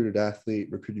you're a recruited athlete,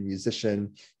 recruited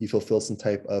musician, you fulfill some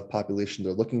type of population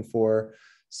they're looking for.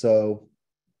 So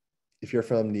if you're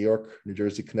from New York, New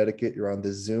Jersey, Connecticut, you're on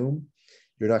this Zoom,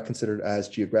 you're not considered as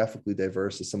geographically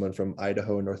diverse as someone from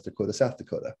Idaho, North Dakota, South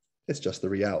Dakota. It's just the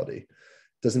reality.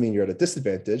 Doesn't mean you're at a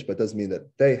disadvantage, but doesn't mean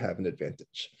that they have an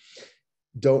advantage.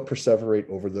 Don't perseverate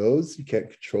over those. You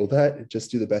can't control that. Just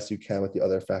do the best you can with the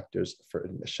other factors for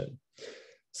admission.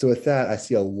 So with that, I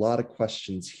see a lot of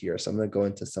questions here. So I'm going to go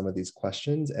into some of these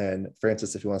questions. And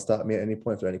Francis, if you want to stop me at any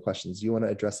point, if there are any questions you want to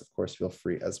address, of course, feel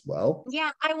free as well. Yeah,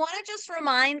 I want to just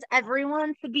remind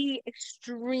everyone to be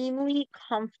extremely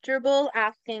comfortable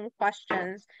asking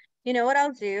questions. You know what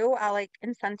I'll do? I'll like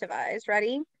incentivize.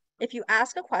 Ready? If you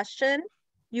ask a question,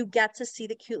 you get to see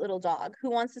the cute little dog. Who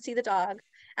wants to see the dog?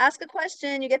 Ask a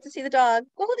question, you get to see the dog.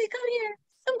 Goldie, come here.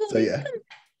 Come, So Goldie, yeah, come.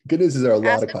 good news is there are a lot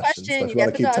Ask of a questions, question, but if you you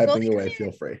want get to the keep dog. typing Goldie, come away, here.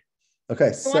 feel free. Okay, Who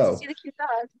wants to so see the cute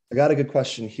dog? I got a good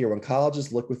question here. When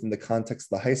colleges look within the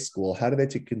context of the high school, how do they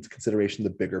take into consideration the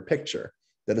bigger picture?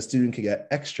 That a student can get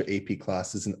extra AP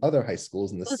classes in other high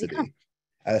schools in the Goldie, come. city,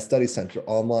 at a study center,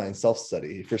 online,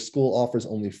 self-study. If your school offers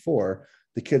only 4,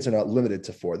 the kids are not limited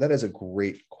to 4. That is a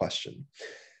great question.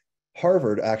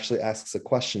 Harvard actually asks a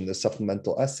question in the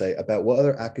supplemental essay about what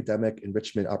other academic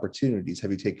enrichment opportunities have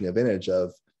you taken advantage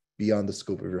of beyond the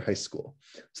scope of your high school.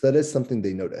 So that is something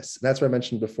they notice. And that's what I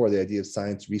mentioned before, the idea of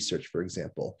science research, for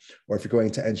example, or if you're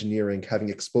going to engineering, having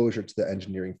exposure to the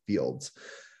engineering fields.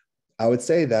 I would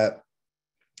say that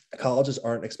colleges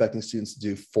aren't expecting students to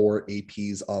do 4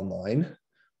 APs online,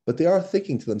 but they are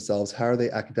thinking to themselves, how are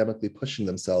they academically pushing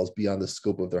themselves beyond the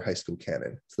scope of their high school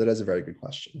canon? So that is a very good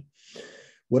question.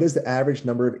 What is the average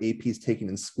number of APs taken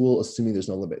in school, assuming there's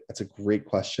no limit? That's a great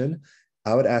question.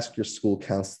 I would ask your school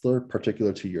counselor,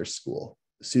 particular to your school.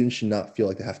 Students should not feel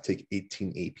like they have to take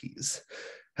 18 APs.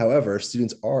 However,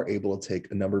 students are able to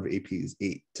take a number of APs,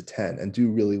 8 to 10, and do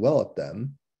really well at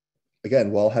them.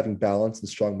 Again, while having balance and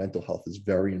strong mental health is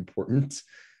very important,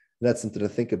 and that's something to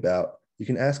think about. You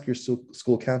can ask your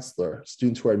school counselor,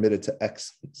 students who are admitted to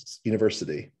X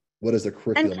university, what does their And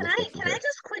curriculum can look I like from can I here?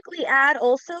 just quickly add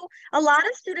also, a lot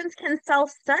of students can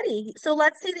self-study. So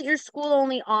let's say that your school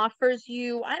only offers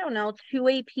you, I don't know, 2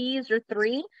 APs or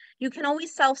 3. You can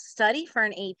always self-study for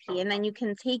an AP and then you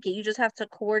can take it. You just have to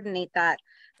coordinate that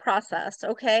process,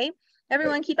 okay? Right.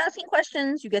 Everyone keep asking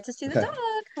questions. You get to see the Okay. dog.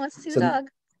 Who wants to see the So dog?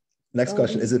 next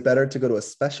question, is Goldie. it better to go to a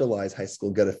specialized high school,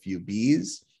 get a few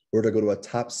Bs, or to go to a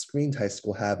top screened high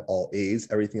school, have all A's,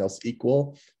 everything else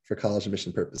equal for college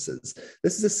admission purposes?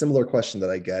 This is a similar question that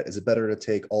I get. Is it better to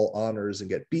take all honors and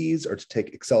get B's or to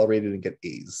take accelerated and get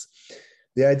A's?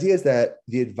 The idea is that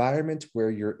the environment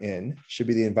where you're in should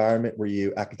be the environment where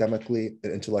you academically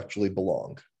and intellectually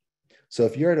belong. So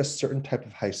if you're at a certain type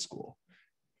of high school,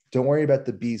 don't worry about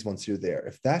the B's once you're there.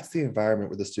 If that's the environment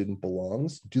where the student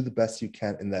belongs, do the best you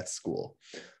can in that school.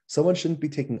 Someone shouldn't be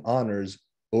taking honors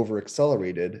over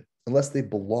accelerated unless they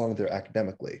belong there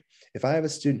academically. If I have a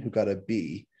student who got a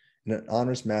B in an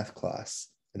honors math class,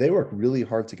 they work really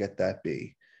hard to get that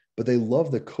B, but they love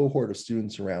the cohort of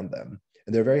students around them,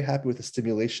 and they're very happy with the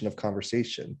stimulation of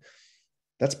conversation.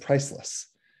 That's priceless.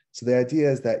 So the idea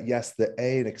is that, yes, the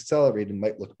A in accelerated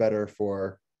might look better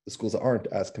for the schools that aren't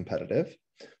as competitive,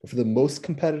 but for the most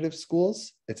competitive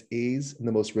schools, it's A's in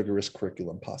the most rigorous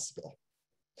curriculum possible.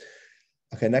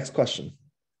 Okay, next question.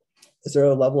 Is there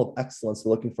a level of excellence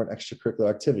looking for an extracurricular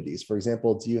activities? For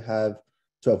example, do you have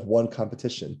to have one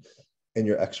competition in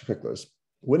your extracurriculars?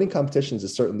 Winning competitions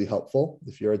is certainly helpful.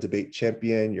 If you're a debate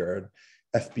champion, you're an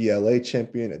FBLA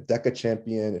champion, a DECA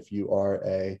champion, if you are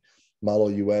a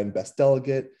Model UN best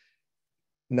delegate,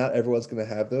 not everyone's going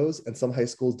to have those. And some high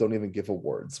schools don't even give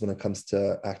awards when it comes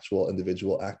to actual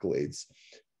individual accolades.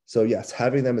 So yes,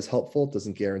 having them is helpful,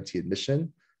 doesn't guarantee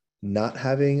admission. Not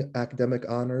having academic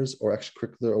honors or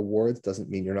extracurricular awards doesn't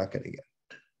mean you're not getting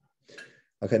it.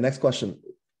 Okay, next question.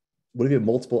 What if you have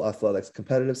multiple athletics,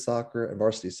 competitive soccer and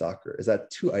varsity soccer? Is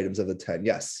that 2 items of the 10?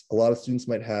 Yes, a lot of students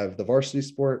might have the varsity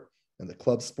sport and the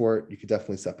club sport. You could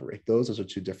definitely separate those. Those are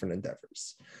 2 different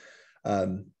endeavors.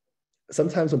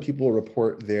 Sometimes when people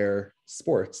report their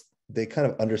sports, they kind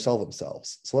of undersell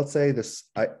themselves. So let's say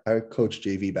I coach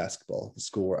JV basketball, the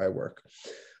school where I work.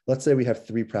 Let's say we have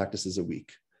 3 practices a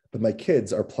week, but my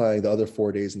kids are playing the other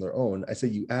 4 days on their own. I say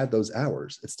you add those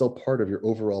hours. It's still part of your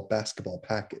overall basketball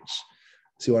package.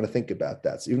 So you want to think about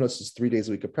that. So even though it's just 3 days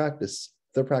a week of practice,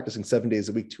 they're practicing 7 days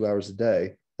a week, 2 hours a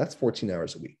day. That's 14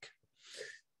 hours a week.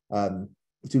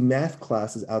 Do math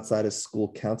classes outside of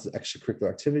school count as extracurricular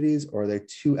activities, or are they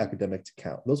too academic to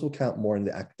count? Those will count more in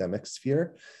the academic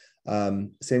sphere.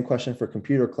 Same question for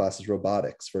computer classes,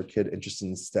 robotics for a kid interested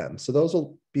in STEM. So those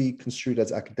will be construed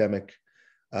as academic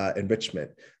enrichment.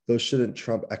 Those shouldn't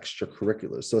trump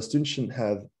extracurriculars. So a student shouldn't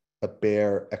have a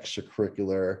bare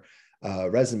extracurricular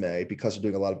resume because they're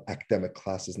doing a lot of academic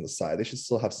classes on the side. They should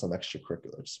still have some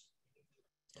extracurriculars.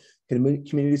 Can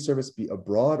community service be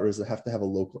abroad, or does it have to have a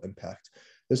local impact?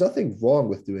 There's nothing wrong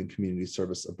with doing community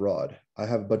service abroad. I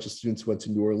have a bunch of students who went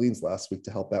to New Orleans last week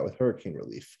to help out with hurricane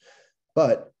relief,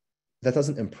 but that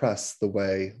doesn't impress the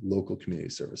way local community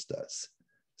service does.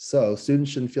 So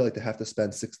students shouldn't feel like they have to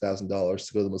spend $6,000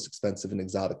 to go to the most expensive and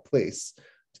exotic place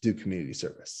to do community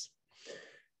service.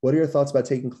 What are your thoughts about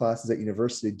taking classes at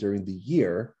university during the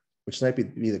year, which might be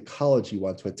the college you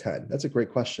want to attend? That's a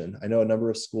great question. I know a number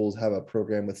of schools have a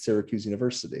program with Syracuse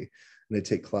University, and they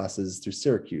take classes through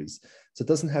Syracuse. So it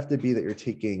doesn't have to be that you're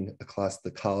taking a class at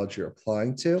the college you're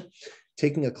applying to.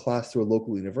 Taking a class through a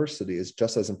local university is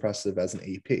just as impressive as an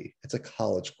AP. It's a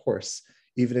college course,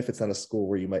 even if it's not a school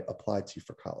where you might apply to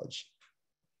for college.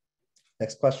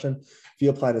 Next question, if you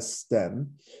apply to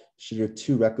STEM, should your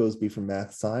 2 recos be for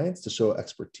math science to show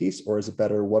expertise, or is it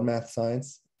better 1 math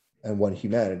science and 1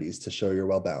 humanities to show you're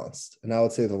well balanced? And I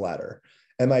would say the latter.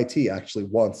 MIT actually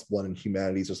wants 1 in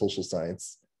humanities or social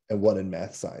science and 1 in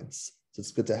math science. So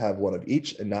it's good to have 1 of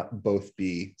each and not both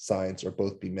be science or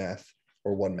both be math,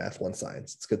 or 1 math, 1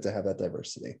 science. It's good to have that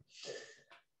diversity.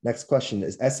 Next question,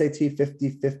 is SAT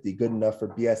 50-50 good enough for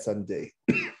BSMD?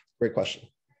 Great question.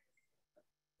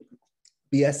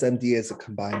 BSMD is a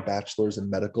combined bachelor's in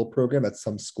medical program that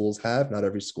some schools have. Not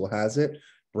every school has it.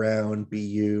 Brown,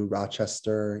 BU,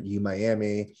 Rochester, U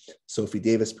Miami, Sophie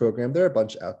Davis program. There are a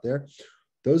bunch out there.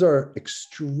 Those are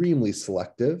extremely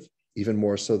selective, even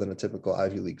more so than a typical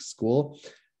Ivy League school.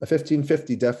 A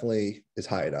 1550 definitely is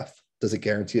high enough. Does it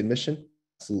guarantee admission?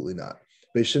 Absolutely not.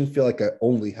 But you shouldn't feel like I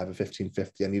only have a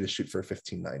 1550. I need to shoot for a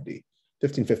 1590.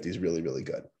 1550 is really, really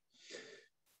good.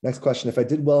 Next question. If I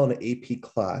did well in an AP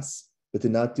class, but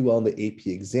did not do well in the AP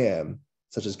exam,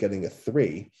 such as getting a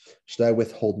 3, should I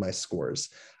withhold my scores?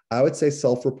 I would say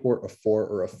self-report a 4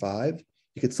 or a 5.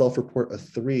 You could self-report a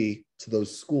 3 to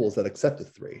those schools that accept a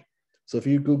 3. So if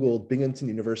you Googled Binghamton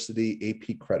University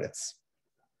AP credits,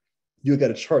 you'll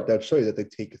get a chart that would show you that they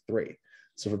take a 3.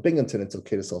 So for Binghamton, it's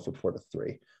okay to self-report a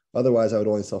 3. Otherwise, I would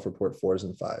only self-report 4s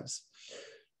and 5s.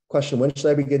 Question, when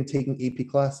should I begin taking AP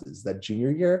classes? That junior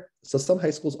year? So some high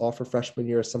schools offer freshman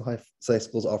year, some high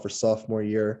schools offer sophomore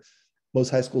year. Most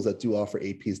high schools that do offer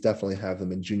APs definitely have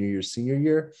them in junior year, senior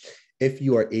year. If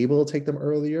you are able to take them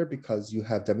earlier because you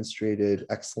have demonstrated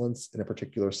excellence in a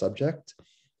particular subject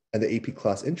and the AP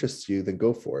class interests you, then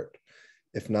go for it.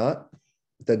 If not,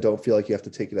 then don't feel like you have to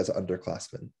take it as an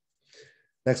underclassman.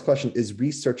 Next question, is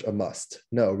research a must?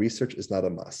 No, research is not a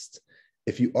must.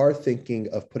 If you are thinking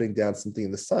of putting down something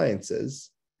in the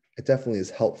sciences, it definitely is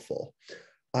helpful.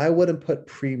 I wouldn't put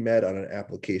pre-med on an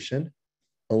application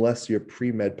unless your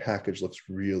pre-med package looks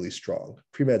really strong.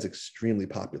 Pre-med is extremely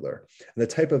popular, and the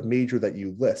type of major that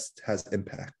you list has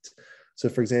impact. So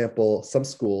for example, some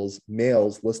schools,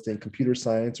 males listing computer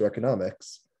science or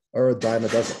economics are a dime a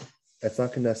dozen. It's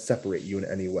not gonna separate you in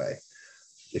any way.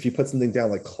 If you put something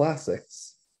down like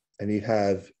classics and you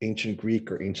have ancient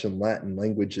Greek or ancient Latin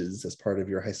languages as part of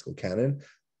your high school canon,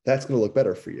 that's going to look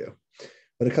better for you.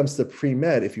 When it comes to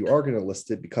pre-med, if you are going to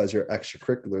list it because your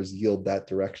extracurriculars yield that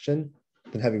direction,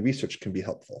 then having research can be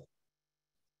helpful.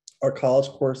 Are college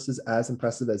courses as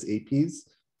impressive as APs?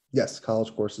 Yes,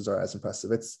 college courses are as impressive.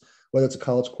 Whether it's a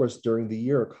college course during the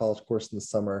year or a college course in the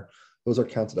summer, those are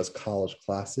counted as college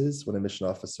classes when admission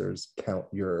officers count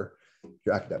your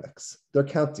academics. They're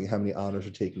counting how many honors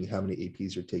you're taking, how many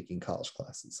APs you're taking college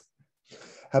classes.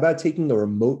 How about taking a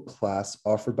remote class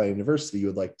offered by a university you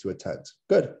would like to attend?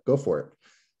 Good, go for it.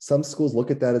 Some schools look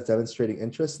at that as demonstrating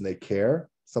interest and they care.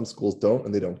 Some schools don't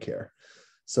and they don't care.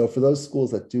 So for those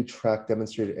schools that do track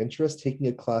demonstrated interest, taking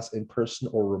a class in person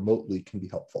or remotely can be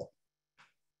helpful.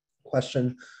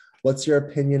 Question, what's your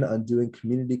opinion on doing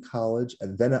community college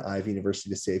and then at Ivy University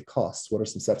to save costs? What are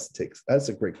some steps to take? That's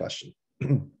a great question.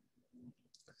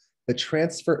 The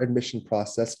transfer admission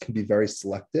process can be very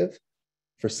selective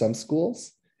for some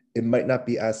schools. It might not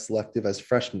be as selective as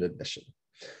freshman admission.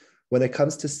 When it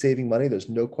comes to saving money, there's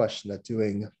no question that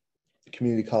doing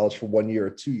community college for 1 year or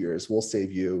 2 years will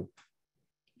save you,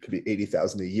 could be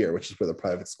 $80,000 a year, which is where the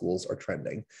private schools are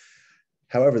trending.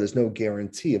 However, there's no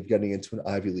guarantee of getting into an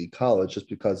Ivy League college just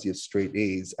because you have straight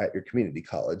A's at your community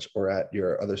college or at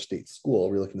your other state school.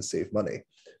 We're looking to save money.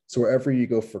 So wherever you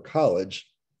go for college,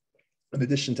 in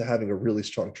addition to having a really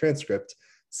strong transcript,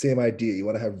 same idea. You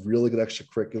want to have really good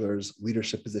extracurriculars,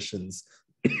 leadership positions,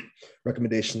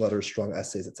 recommendation letters, strong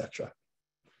essays, etc.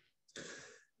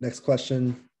 Next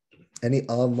question. Any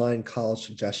online college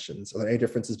suggestions? Are there any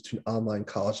differences between online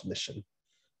college admission?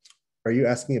 Are you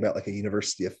asking about like a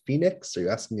University of Phoenix? Are you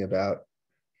asking about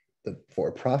the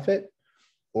for-profit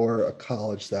or a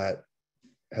college that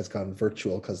has gone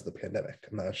virtual because of the pandemic?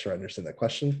 I'm not sure I understand that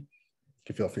question. You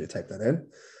can feel free to type that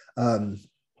in.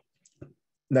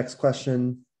 Next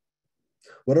question.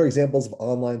 What are examples of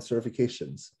online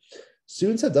certifications?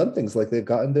 Students have done things like they've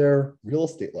gotten their real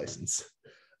estate license.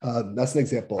 That's an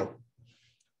example.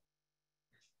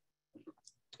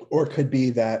 Or it could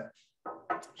be that,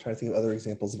 I'm trying to think of other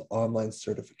examples of online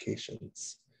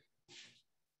certifications.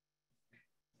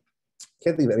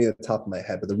 Can't think of any at the top of my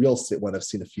head, but the real estate one I've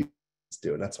seen a few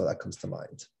do, and that's why that comes to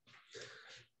mind.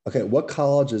 Okay, what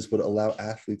colleges would allow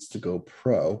athletes to go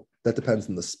pro? That depends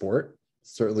on the sport.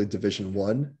 Certainly Division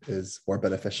I is more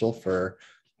beneficial for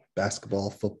basketball,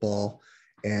 football,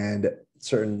 and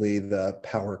certainly the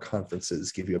power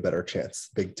conferences give you a better chance.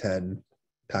 Big Ten,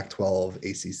 Pac-12,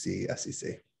 ACC,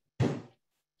 SEC.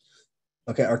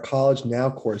 Okay, our College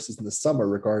Now courses in the summer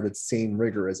regarded same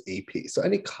rigor as AP. So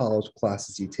any college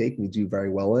classes you take and you do very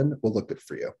well in will look good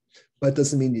for you. But it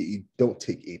doesn't mean that you don't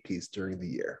take APs during the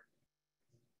year.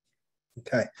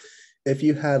 Okay, if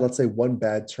you had, let's say, one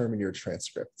bad term in your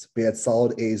transcript, but you had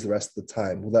solid A's the rest of the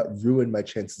time, will that ruin my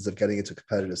chances of getting into a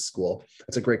competitive school?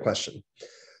 That's a great question.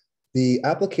 The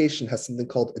application has something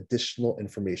called additional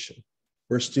information,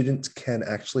 where students can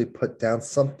actually put down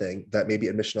something that maybe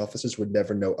admission officers would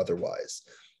never know otherwise.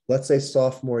 Let's say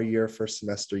sophomore year, first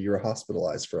semester, you were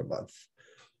hospitalized for a month.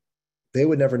 They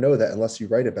would never know that unless you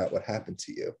write about what happened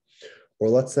to you. Or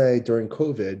let's say during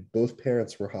COVID, both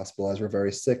parents were hospitalized, were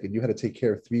very sick, and you had to take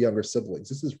care of 3 younger siblings.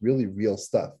 This is really real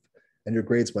stuff. And your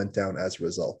grades went down as a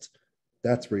result.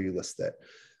 That's where you list it.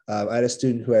 I had a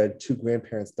student who had 2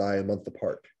 grandparents die a month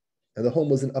apart, and the home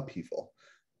was in upheaval.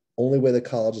 Only way the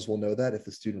colleges will know that if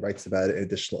the student writes about it in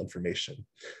additional information.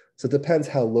 So it depends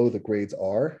how low the grades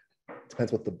are. It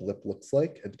depends what the blip looks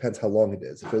like. It depends how long it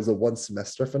is. If it was a 1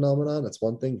 semester phenomenon, that's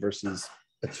one thing versus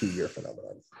a 2-year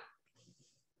phenomenon.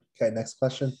 Okay, next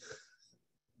question.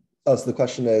 Oh, so the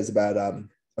question is about,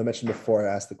 I mentioned before,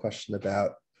 I asked the question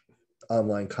about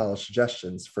online college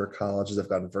suggestions for colleges that have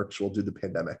gone virtual due to the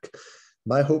pandemic.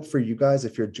 My hope for you guys,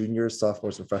 if you're juniors,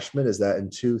 sophomores, and freshmen, is that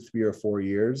in 2, 3, or 4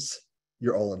 years,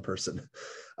 you're all in person.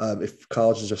 If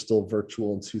colleges are still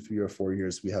virtual in 2, 3, or 4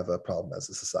 years, we have a problem as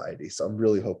a society. So I'm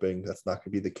really hoping that's not going to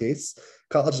be the case.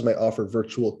 Colleges might offer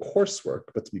virtual coursework,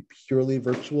 but to be purely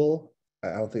virtual, I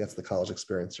don't think that's the college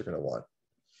experience you're going to want.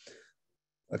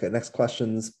 Okay, next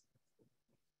questions.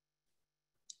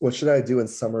 What should I do in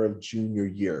summer of junior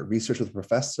year? Research with a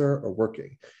professor or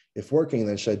working? If working,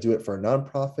 then should I do it for a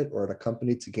nonprofit or at a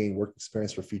company to gain work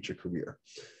experience for future career?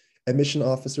 Admission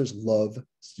officers love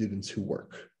students who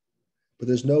work, but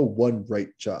there's no one right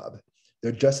job.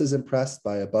 They're just as impressed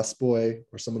by a busboy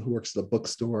or someone who works at a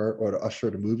bookstore or to usher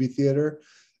at a movie theater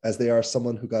as they are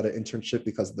someone who got an internship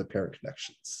because of their parent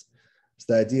connections.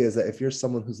 So the idea is that if you're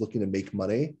someone who's looking to make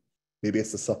money, maybe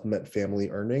it's to supplement family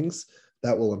earnings,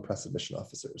 that will impress admission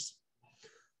officers.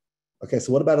 Okay,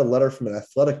 so what about a letter from an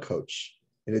athletic coach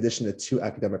in addition to 2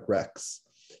 academic recs?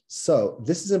 So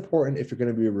this is important if you're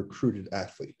going to be a recruited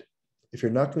athlete. If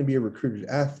you're not going to be a recruited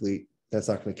athlete, that's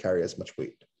not going to carry as much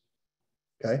weight.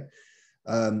 Okay.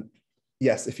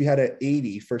 Yes, if you had an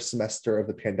 80 first semester of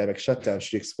the pandemic shutdown,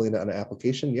 should you explain that on an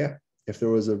application? Yeah, if there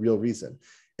was a real reason.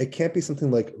 It can't be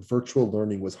something like virtual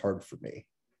learning was hard for me.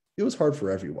 It was hard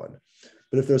for everyone.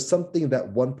 But if there's something that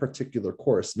one particular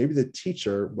course, maybe the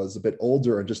teacher was a bit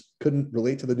older and just couldn't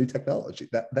relate to the new technology.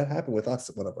 That happened with us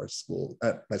at one of our school,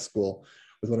 at my school,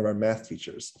 with one of our math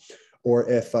teachers. Or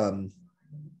if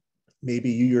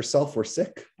maybe you yourself were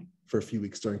sick for a few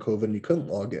weeks during COVID and you couldn't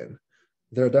log in.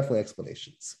 There are definitely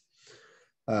explanations.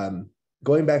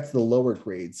 Going back to the lower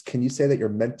grades, can you say that your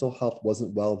mental health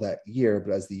wasn't well that year,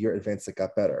 but as the year advanced, it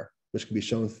got better, which can be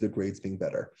shown through the grades being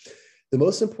better? The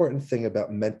most important thing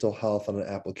about mental health on an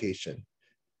application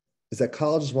is that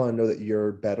colleges want to know that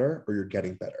you're better or you're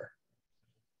getting better.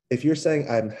 If you're saying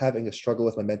I'm having a struggle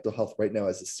with my mental health right now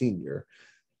as a senior,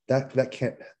 that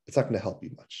can't, it's not going to help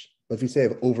you much. But if you say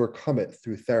I've overcome it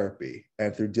through therapy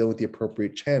and through dealing with the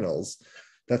appropriate channels,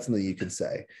 that's something you can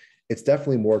say. It's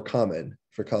definitely more common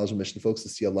for college admission folks to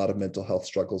see a lot of mental health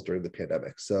struggles during the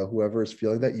pandemic. So whoever is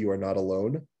feeling that, you are not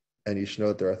alone, and you should know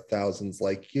that there are thousands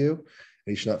like you,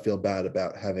 and you should not feel bad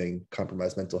about having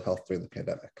compromised mental health during the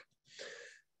pandemic.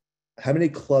 How many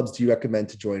clubs do you recommend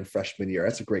to join freshman year?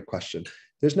 That's a great question.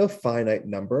 There's no finite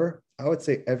number. I would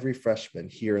say every freshman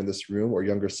here in this room or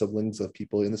younger siblings of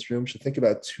people in this room should think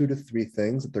about 2 to 3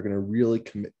 things that they're going to really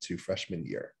commit to freshman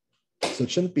year. So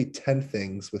it shouldn't be 10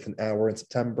 things with an hour in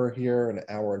September here and an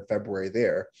hour in February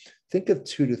there. Think of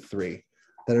 2 to 3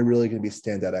 that are really going to be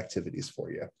standout activities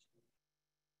for you.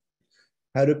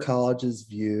 How do colleges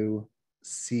view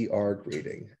CR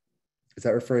grading? Is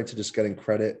that referring to just getting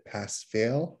credit pass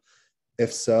fail?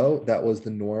 If so, that was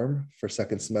the norm for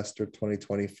second semester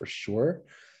 2020 for sure.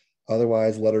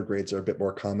 Otherwise, letter grades are a bit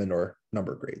more common, or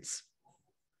number grades.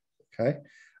 Okay.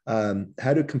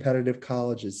 How do competitive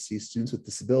colleges see students with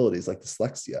disabilities like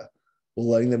dyslexia? Will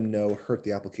letting them know hurt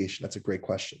the application? That's a great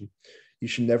question. You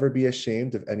should never be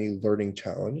ashamed of any learning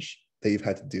challenge that you've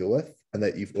had to deal with and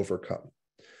that you've overcome.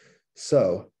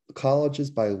 So colleges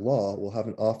by law will have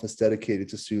an office dedicated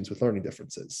to students with learning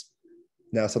differences.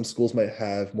 Now, some schools might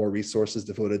have more resources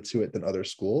devoted to it than other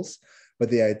schools, but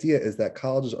the idea is that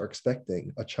colleges are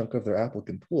expecting a chunk of their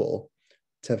applicant pool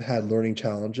to have had learning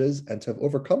challenges and to have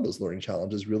overcome those learning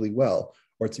challenges really well,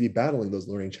 or to be battling those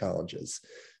learning challenges.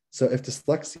 So if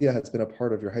dyslexia has been a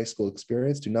part of your high school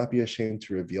experience, do not be ashamed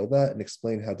to reveal that and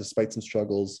explain how, despite some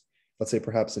struggles, let's say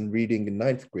perhaps in reading in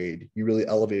 9th grade, you really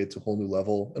elevated to a whole new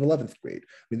level in 11th grade.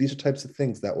 I mean, these are types of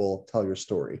things that will tell your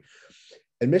story.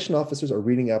 Admission officers are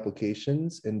reading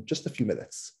applications in just a few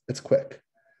minutes. It's quick.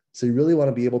 So you really want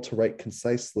to be able to write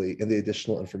concisely in the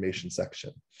additional information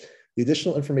section. The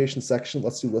additional information section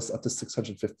lets you list up to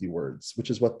 650 words,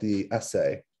 which is what the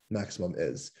essay maximum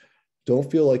is. Don't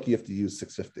feel like you have to use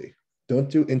 650. Don't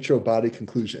do intro, body,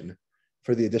 conclusion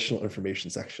for the additional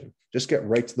information section. Just get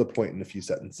right to the point in a few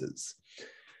sentences.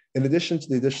 In addition to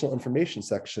the additional information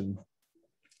section,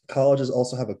 colleges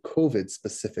also have a COVID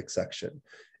specific section.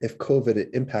 If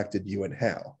COVID impacted you and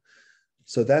how.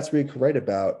 So that's where you can write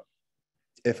about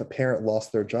if a parent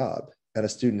lost their job and a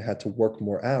student had to work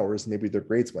more hours, maybe their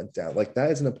grades went down. Like, that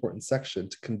is an important section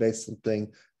to convey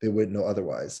something they wouldn't know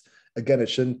otherwise. Again, it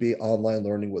shouldn't be online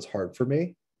learning was hard for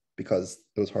me, because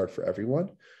it was hard for everyone.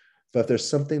 But if there's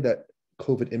something that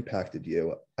COVID impacted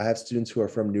you, I have students who are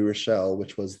from New Rochelle,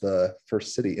 which was the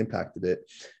first city impacted it,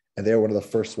 and they were one of the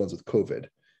first ones with COVID.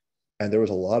 And there was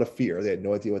a lot of fear. They had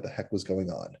no idea what the heck was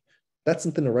going on. That's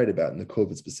something to write about in the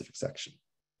COVID specific section.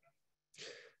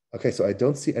 Okay, so I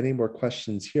don't see any more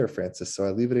questions here, Francis, so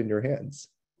I leave it in your hands.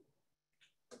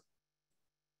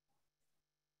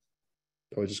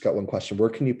 Oh, I just got one question. Where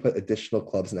can you put additional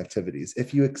clubs and activities?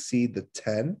 If you exceed the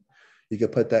 10, you can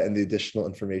put that in the additional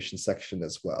information section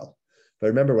as well. But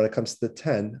remember, when it comes to the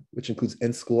 10, which includes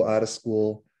in school, out of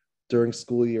school, during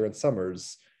school year and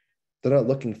summers, they're not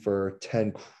looking for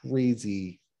 10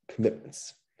 crazy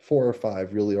commitments. 4 or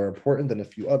 5 really are important, than a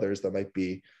few others that might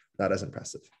be not as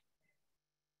impressive.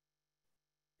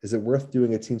 Is it worth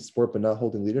doing a team sport but not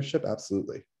holding leadership?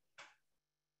 Absolutely.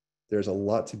 There's a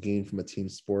lot to gain from a team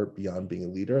sport beyond being a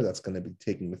leader that's going to be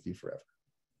taken with you forever.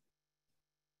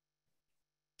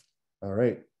 All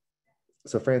right.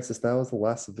 So Francis, that was the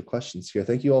last of the questions here.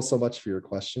 Thank you all so much for your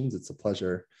questions. It's a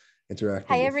pleasure interacting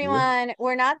Hi, with everyone.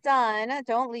 We're not done.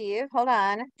 Don't leave. Hold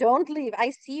on. Don't leave. I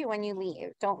see you when you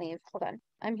leave. Don't leave. Hold on.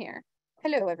 I'm here.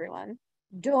 Hello, everyone.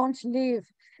 Don't leave.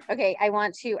 Okay, I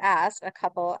want to ask a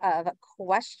couple of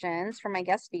questions for my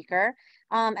guest speaker.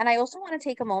 And I also want to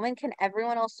take a moment. Can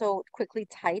everyone also quickly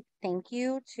type thank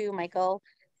you to Michael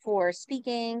for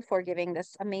speaking, for giving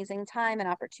this amazing time and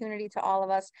opportunity to all of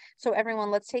us. So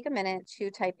everyone, let's take a minute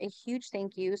to type a huge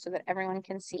thank you so that everyone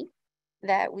can see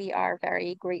that we are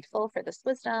very grateful for this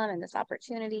wisdom and this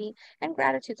opportunity. And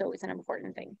gratitude's always an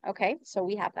important thing. Okay, so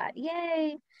we have that.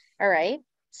 Yay. All right.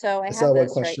 So I I have saw one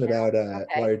this right question about now. why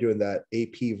Okay. you're doing that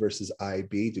AP versus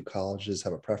IB. Do colleges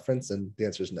have a preference? And the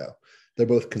answer is no. They're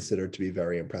both considered to be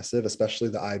very impressive, especially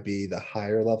the IB, the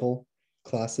higher level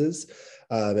classes.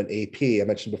 And AP, I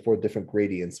mentioned before, different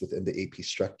gradients within the AP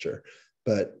structure.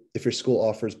 But if your school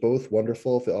offers both,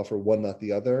 wonderful. If they offer one, not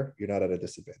the other, you're not at a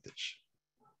disadvantage.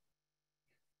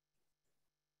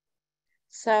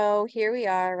 So here we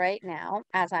are right now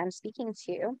as I'm speaking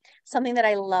to you. Something that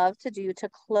I love to do to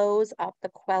close up the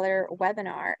Kweller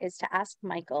webinar is to ask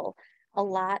Michael a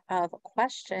lot of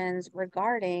questions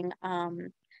regarding,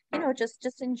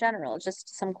 just in general,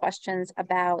 just some questions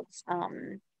about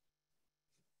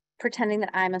pretending that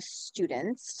I'm a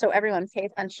student. So everyone pay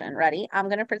attention. Ready? I'm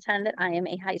going to pretend that I am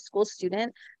a high school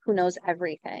student who knows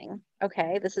everything.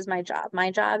 Okay, this is my job. My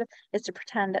job is to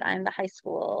pretend that I'm the high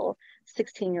school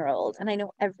 16-year-old and I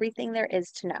know everything there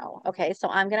is to know. Okay, so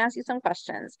I'm going to ask you some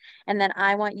questions and then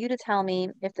I want you to tell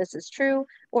me if this is true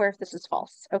or if this is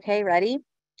false. Okay, ready?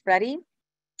 Ready?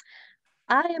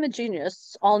 I am a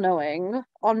genius, all knowing,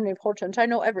 omnipotent. I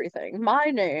know everything. My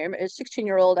name is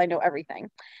 16-year-old. I know everything.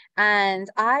 And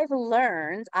I've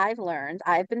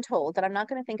been told that I'm not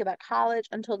going to think about college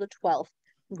until the 12th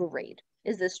grade.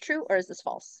 Is this true or is this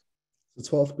false?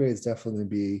 So 12th grade is definitely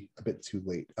be a bit too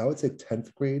late. I would say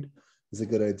 10th grade is a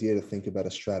good idea to think about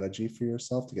a strategy for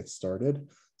yourself to get started.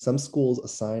 Some schools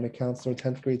assign a counselor in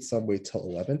 10th grade, some wait till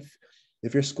 11th.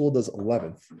 If your school does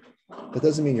 11th, that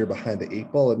doesn't mean you're behind the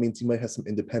eight ball. It means you might have some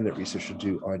independent research to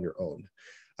do on your own.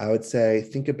 I would say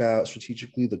think about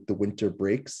strategically the winter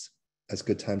breaks as a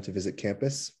good time to visit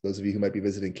campus. Those of you who might be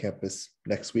visiting campus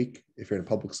next week, if you're in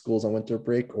public schools on winter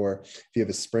break, or if you have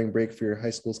a spring break for your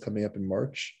high schools coming up in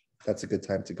March, that's a good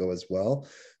time to go as well.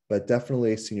 But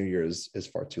definitely senior year is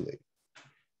far too late.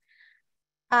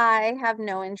 I have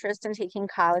no interest in taking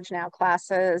college now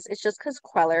classes. It's just because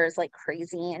Queller is like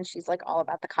crazy and she's like all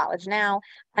about the college now.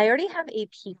 I already have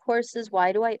AP courses.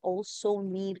 Why do I also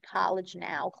need college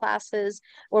now classes?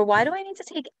 Or why do I need to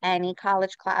take any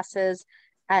college classes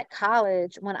at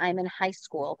college when I'm in high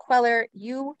school? Queller,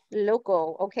 you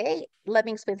loco, okay? Let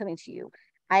me explain something to you.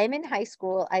 I am in high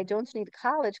school. I don't need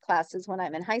college classes when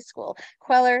I'm in high school.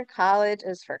 Queller, college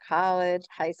is for college.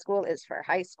 High school is for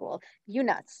high school. You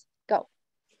nuts. Go.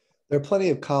 There are plenty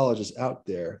of colleges out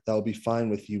there that will be fine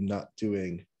with you not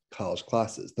doing college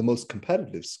classes. The most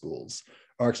competitive schools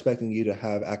are expecting you to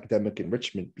have academic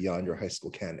enrichment beyond your high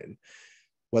school canon,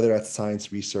 whether that's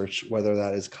science research, whether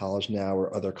that is college now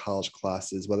or other college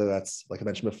classes, whether that's, like I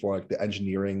mentioned before, like the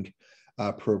engineering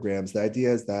programs. The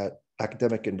idea is that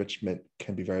academic enrichment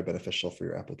can be very beneficial for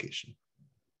your application.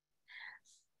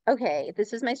 Okay,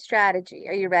 this is my strategy.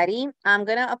 Are you ready? I'm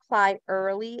going to apply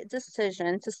early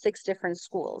decision to 6 different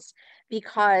schools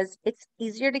because it's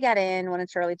easier to get in when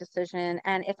it's early decision.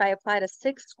 And if I apply to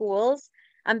 6 schools,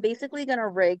 I'm basically going to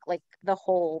rig like the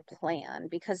whole plan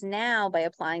because now by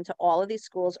applying to all of these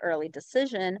schools early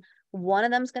decision, one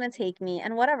of them's going to take me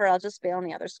and whatever, I'll just bail on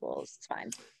the other schools. It's fine.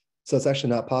 So it's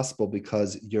actually not possible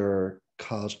because your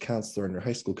college counselor in your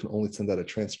high school can only send out a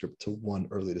transcript to one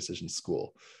early decision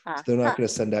school. So Ah, they're not ha. going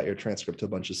to send out your transcript to a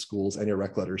bunch of schools and your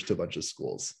rec letters to a bunch of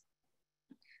schools.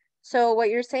 So what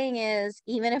you're saying is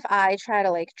even if I try to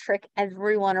like trick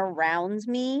everyone around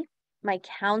me, my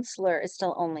counselor is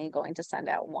still only going to send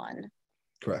out one.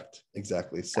 Correct.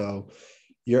 Exactly. Got So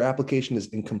your application is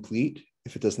incomplete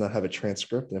if it does not have a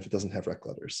transcript and if it doesn't have rec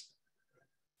letters.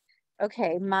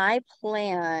 Okay, my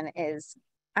plan is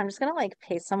I'm just gonna like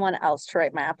pay someone else to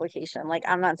write my application. Like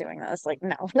I'm not doing this. Like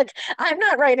no, like I'm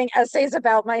not writing essays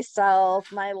about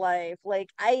myself, my life. Like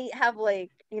I have like,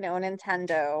 a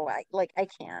Nintendo. I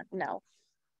can't. No.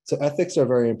 So ethics are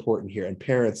very important here. And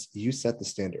parents, you set the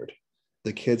standard.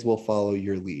 The kids will follow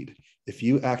your lead. If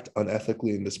you act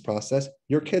unethically in this process,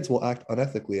 your kids will act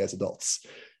unethically as adults.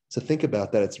 So think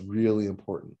about that. It's really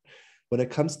important. When it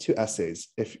comes to essays,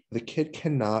 if the kid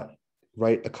cannot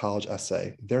write a college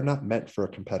essay, they're not meant for a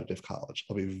competitive college.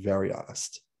 I'll be very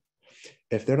honest.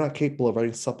 If they're not capable of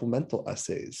writing supplemental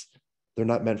essays, they're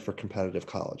not meant for competitive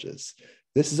colleges.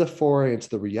 This is a foray into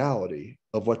the reality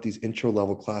of what these intro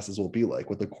level classes will be like,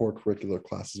 what the core curricular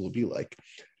classes will be like.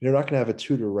 You're not going to have a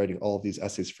tutor writing all of these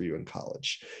essays for you in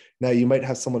college. Now, you might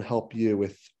have someone help you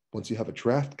with once you have a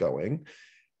draft going,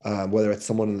 whether it's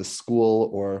someone in the school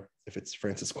or if it's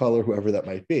Francis Kweller, whoever that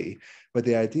might be. But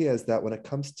the idea is that when it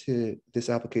comes to this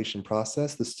application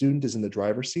process, the student is in the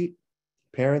driver's seat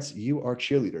Parents, you are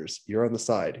cheerleaders. You're on the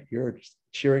side. You're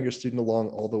cheering your student along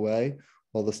all the way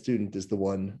while the student is the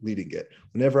one leading it.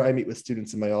 Whenever I meet with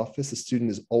students in my office, the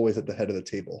student is always at the head of the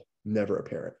table, never a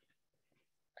parent.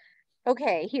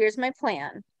 Okay, here's my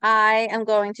plan. I am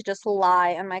going to just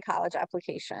lie on my college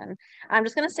application. I'm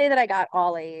just going to say that I got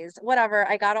all A's, whatever.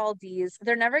 I got all D's.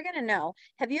 They're never going to know.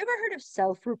 Have you ever heard of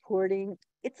self-reporting?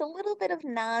 It's a little bit of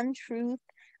non-truth.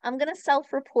 I'm going to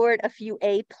self-report a few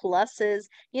A pluses.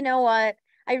 You know what?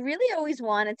 I really always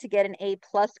wanted to get an A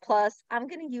plus plus. I'm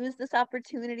going to use this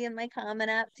opportunity in my Common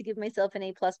App to give myself an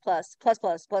A plus plus, plus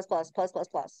plus, plus plus, plus plus,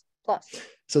 plus plus.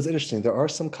 So it's interesting. There are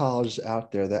some colleges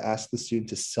out there that ask the student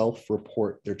to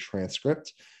self-report their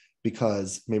transcript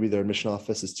because maybe their admission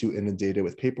office is too inundated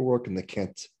with paperwork and they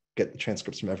can't get the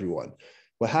transcripts from everyone.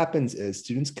 What happens is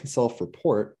students can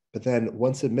self-report, but then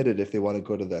once admitted, if they want to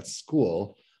go to that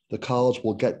school, the college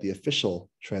will get the official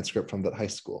transcript from that high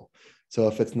school. So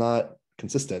if it's not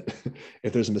consistent,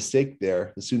 if there's a mistake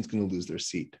there, the student's going to lose their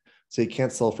seat. So you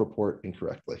can't self-report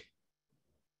incorrectly.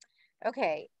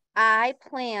 Okay, I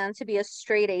plan to be a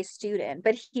straight A student,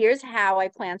 but here's how I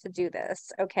plan to do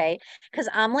this, okay? Because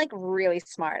I'm like really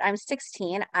smart. I'm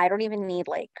 16. I don't even need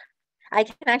like, I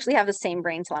can actually have the same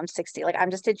brain till I'm 60. Like,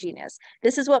 I'm just a genius.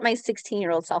 This is what my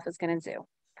 16-year-old self is going to do.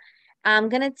 I'm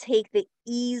going to take the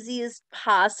easiest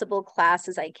possible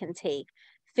classes I can take.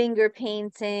 Finger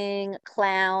painting,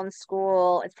 clown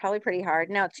school. It's probably pretty hard.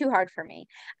 No, too hard for me.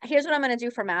 Here's what I'm going to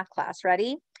do for math class.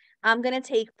 Ready? I'm going to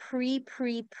take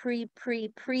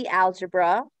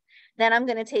pre-algebra. Then I'm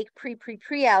going to take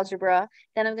pre-algebra.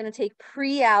 Then I'm going to take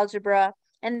pre-algebra.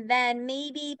 And then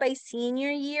maybe by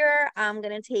senior year, I'm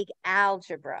going to take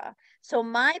algebra. So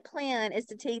my plan is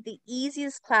to take the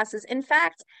easiest classes. In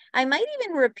fact, I might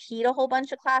even repeat a whole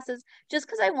bunch of classes just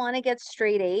because I want to get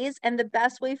straight A's. And the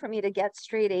best way for me to get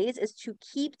straight A's is to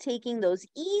keep taking those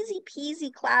easy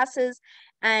peasy classes.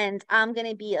 And I'm going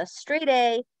to be a straight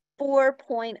A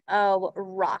 4.0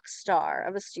 rock star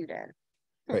of a student.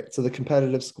 Right. So the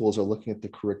competitive schools are looking at the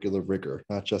curricular rigor,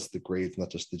 not just the grades,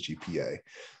 not just the GPA.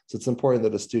 So it's important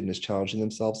that a student is challenging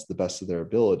themselves to the best of their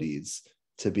abilities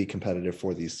to be competitive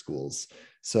for these schools.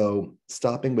 So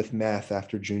stopping with math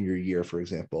after junior year, for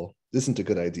example, isn't a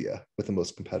good idea with the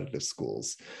most competitive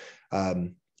schools.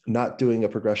 Not doing a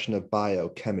progression of bio,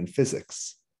 chem, and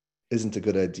physics isn't a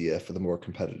good idea for the more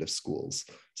competitive schools.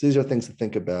 So these are things to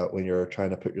think about when you're trying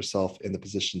to put yourself in the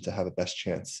position to have a best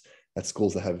chance at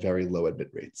schools that have very low admit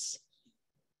rates.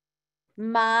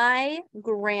 My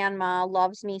grandma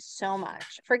loves me so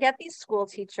much. Forget these school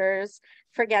teachers,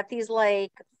 forget these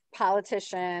like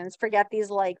politicians, forget these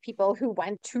like people who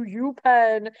went to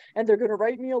UPenn and they're going to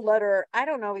write me a letter. I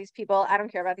don't know these people. I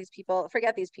don't care about these people.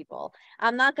 Forget these people.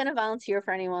 I'm not going to volunteer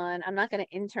for anyone. I'm not going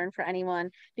to intern for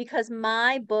anyone because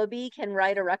my booby can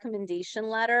write a recommendation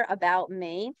letter about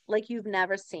me like you've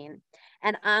never seen.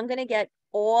 And I'm going to get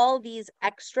all these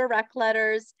extra rec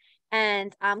letters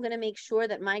and I'm going to make sure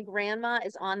that my grandma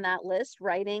is on that list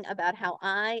writing about how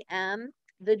I am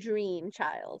the dream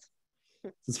child.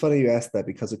 It's funny you asked that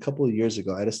because a couple of years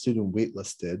ago, I had a student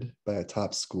waitlisted by a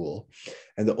top school.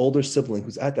 And the older sibling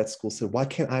who's at that school said, "Why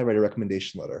can't I write a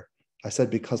recommendation letter?" I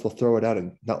said, "Because they'll throw it out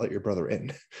and not let your brother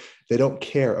in." They don't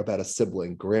care about a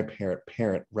sibling, grandparent,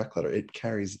 parent rec letter. It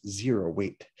carries zero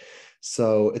weight.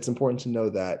 So it's important to know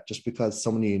that just because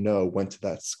someone you know went to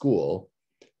that school,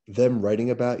 them writing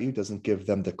about you doesn't give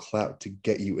them the clout to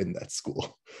get you in that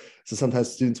school. So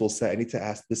sometimes students will say, "I need to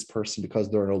ask this person because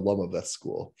they're an alum of that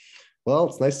school." Well,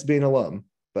 it's nice to be an alum,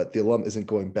 but the alum isn't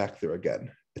going back there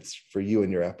again. It's for you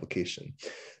and your application.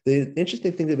 The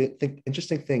interesting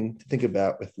thing to think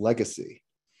about with legacy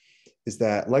is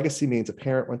that legacy means a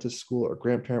parent went to school or a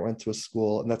grandparent went to a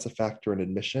school, and that's a factor in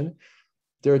admission.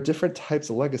 There are different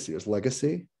types of legacy. There's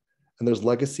legacy, and there's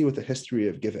legacy with a history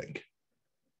of giving.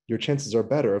 Your chances are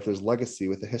better if there's legacy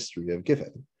with a history of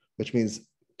giving, which means it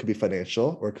could be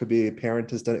financial or it could be a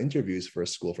parent has done interviews for a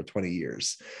school for 20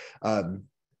 years.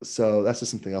 So that's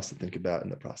just something else to think about in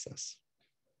the process.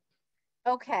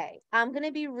 Okay, I'm going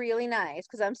to be really nice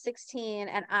because I'm 16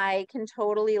 and I can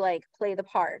totally like play the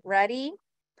part. Ready?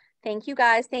 Thank you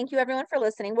guys. Thank you everyone for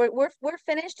listening. We're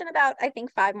finished in about I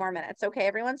think 5 more minutes. Okay,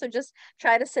 everyone. So just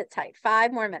try to sit tight.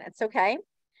 5 more minutes. Okay.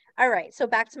 All right. So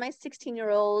back to my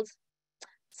 16-year-old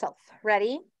self.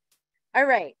 Ready? All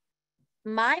right.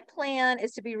 My plan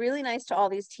is to be really nice to all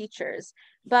these teachers,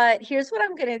 but here's what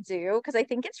I'm going to do because I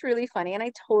think it's really funny and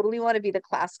I totally want to be the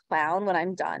class clown when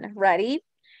I'm done. Ready?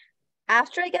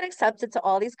 After I get accepted to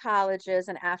all these colleges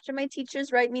and after my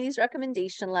teachers write me these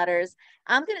recommendation letters,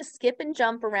 I'm going to skip and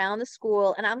jump around the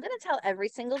school and I'm going to tell every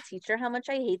single teacher how much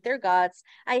I hate their guts.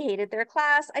 I hated their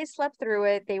class. I slept through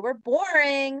it. They were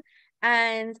boring,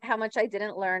 and how much I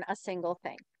didn't learn a single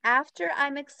thing. After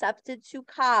I'm accepted to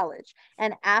college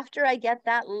and after I get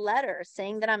that letter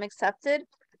saying that I'm accepted,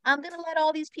 I'm going to let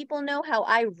all these people know how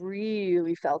I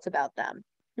really felt about them.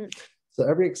 So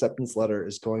every acceptance letter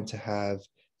is going to have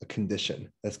a condition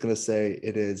that's going to say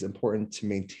it is important to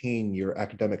maintain your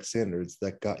academic standards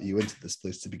that got you into this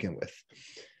place to begin with.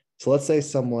 So let's say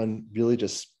someone really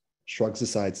just shrugs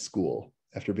aside school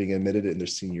after being admitted in their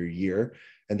senior year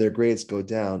and their grades go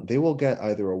down. They will get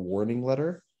either a warning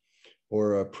letter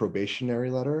or a probationary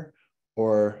letter,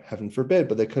 or heaven forbid,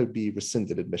 but they could be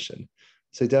rescinded admission.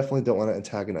 So you definitely don't want to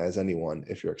antagonize anyone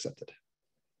if you're accepted.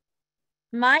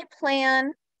 My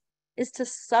plan is to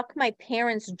suck my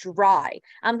parents dry.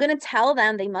 I'm going to tell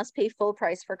them they must pay full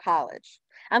price for college.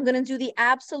 I'm going to do the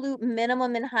absolute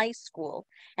minimum in high school.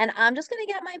 And I'm just going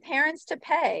to get my parents to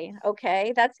pay.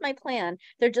 Okay. That's my plan.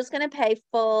 They're just going to pay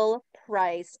full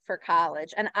price for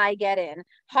college. And I get in.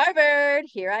 Harvard,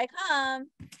 here I come.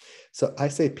 So I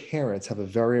say parents have a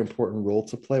very important role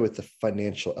to play with the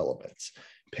financial elements.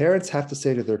 Parents have to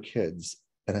say to their kids,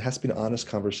 and it has to be an honest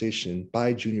conversation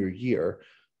by junior year,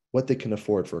 what they can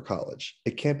afford for college.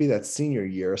 It can't be that senior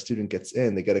year, a student gets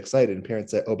in, they get excited, and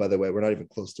parents say, oh, by the way, we're not even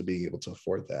close to being able to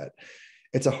afford that.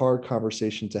 It's a hard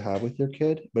conversation to have with your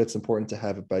kid, but it's important to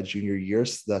have it by junior year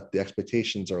so that the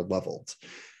expectations are leveled.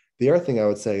 The other thing I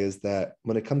would say is that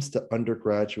when it comes to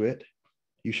undergraduate,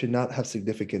 you should not have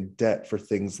significant debt for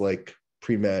things like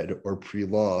pre-med or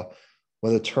pre-law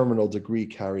when the terminal degree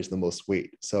carries the most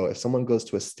weight. So if someone goes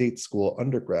to a state school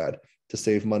undergrad to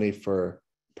save money for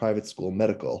private school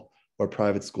medical or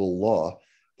private school law,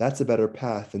 that's a better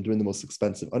path than doing the most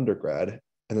expensive undergrad,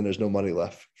 and then there's no money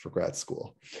left for grad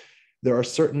school. There are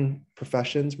certain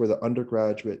professions where the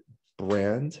undergraduate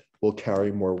brand will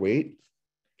carry more weight.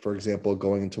 For example,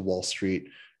 going into Wall Street,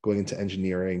 going into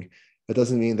engineering. That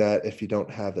doesn't mean that if you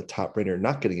don't have the top brain, you're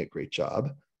not getting a great job.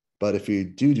 But if you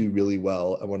do really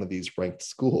well at one of these ranked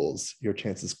schools, your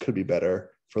chances could be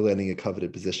better for landing a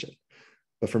coveted position.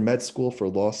 But for med school, for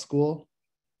law school,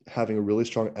 having a really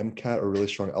strong MCAT or really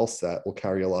strong LSAT will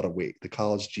carry a lot of weight. The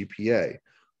college GPA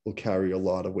will carry a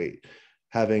lot of weight.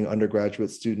 Having undergraduate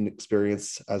student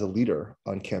experience as a leader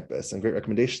on campus and great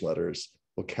recommendation letters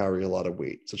will carry a lot of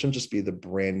weight. So it shouldn't just be the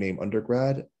brand name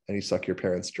undergrad and you suck your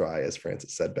parents dry, as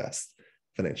Francis said best,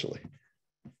 financially.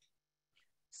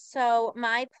 So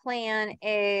my plan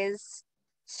is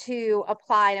to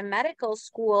apply to medical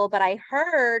school, but I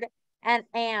heard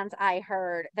and I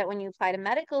heard that when you apply to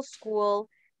medical school,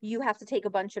 you have to take a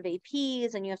bunch of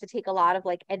APs and you have to take a lot of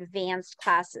like advanced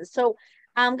classes. So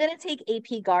I'm going to take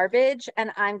AP garbage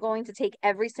and I'm going to take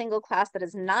every single class that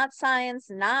is not science,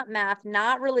 not math,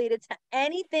 not related to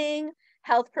anything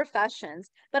health professions.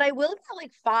 But I will get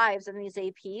like fives in these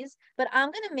APs, but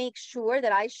I'm going to make sure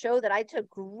that I show that I took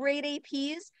great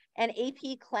APs and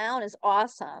AP Clown is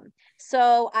awesome.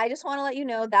 So I just want to let you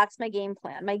know that's my game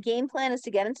plan. My game plan is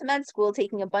to get into med school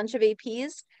taking a bunch of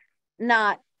APs,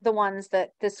 not the ones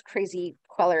that this crazy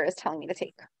Kweller is telling me to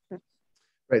take.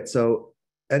 Right. So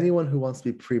anyone who wants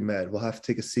to be pre-med will have to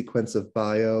take a sequence of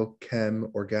bio,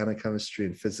 chem, organic chemistry,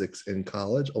 and physics in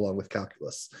college, along with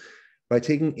calculus. By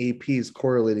taking APs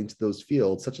correlating to those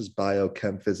fields, such as bio,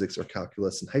 chem, physics, or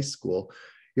calculus in high school,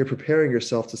 you're preparing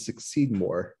yourself to succeed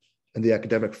more in the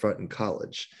academic front in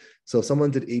college. So if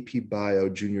someone did AP bio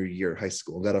junior year high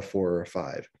school and got a 4 or a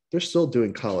 5, they're still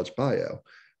doing college bio,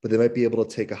 but they might be able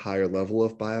to take a higher level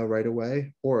of bio right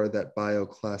away, or that bio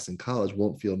class in college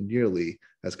won't feel nearly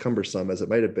as cumbersome as it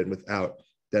might have been without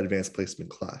that advanced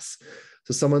placement class.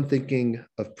 So someone thinking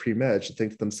of pre-med should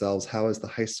think to themselves, how is the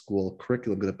high school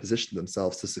curriculum going to position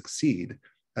themselves to succeed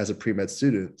as a pre-med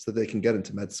student so they can get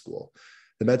into med school?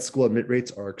 The med school admit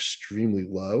rates are extremely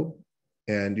low,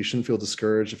 and you shouldn't feel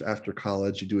discouraged if after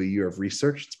college you do a year of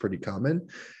research. It's pretty common,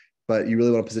 but you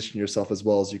really want to position yourself as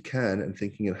well as you can, and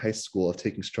thinking in high school of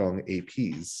taking strong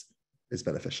APs is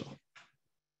beneficial.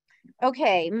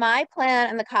 Okay, my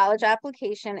plan in the college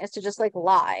application is to just like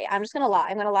lie. I'm just going to lie.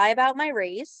 I'm going to lie about my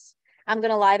race. I'm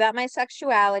going to lie about my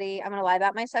sexuality. I'm going to lie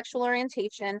about my sexual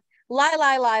orientation. Lie,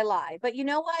 lie, lie, lie. But you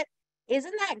know what?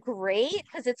 Isn't that great?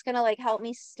 Because it's going to like help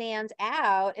me stand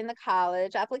out in the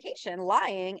college application.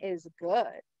 Lying is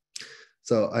good.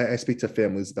 So I speak to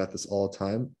families about this all the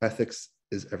time. Ethics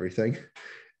is everything.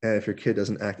 And if your kid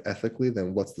doesn't act ethically,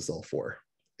 then what's this all for?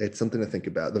 It's something to think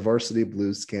about. The Varsity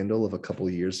Blues scandal of a couple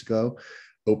of years ago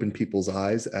opened people's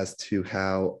eyes as to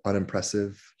how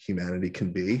unimpressive humanity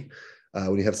can be.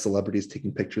 When you have celebrities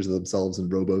taking pictures of themselves in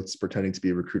rowboats pretending to be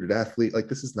a recruited athlete, like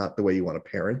this is not the way you want to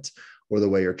parent or the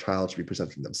way your child should be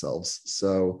presenting themselves.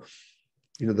 So,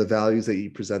 the values that you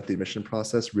present the admission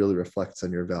process really reflects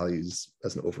on your values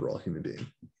as an overall human being.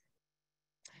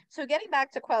 So getting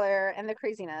back to Kweller and the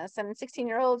craziness, and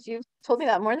 16-year-olds, you've told me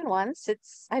that more than once.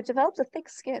 I've developed a thick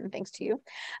skin thanks to you.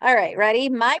 All right, ready?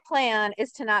 My plan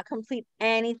is to not complete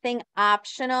anything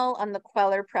optional on the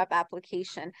Kweller prep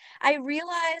application. I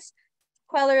realize,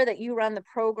 Kweller, that you run the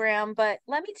program, but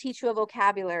let me teach you a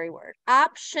vocabulary word.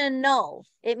 Optional.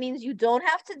 It means you don't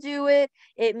have to do it.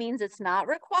 It means it's not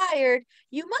required.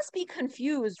 You must be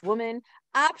confused, woman.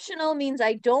 Optional means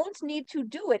I don't need to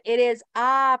do it. It is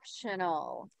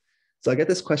optional. So I get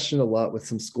this question a lot with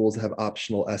some schools that have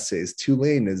optional essays.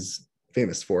 Tulane is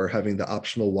famous for having the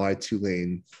optional Y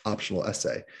Tulane optional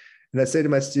essay. And I say to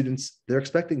my students, they're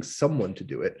expecting someone to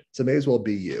do it. So it may as well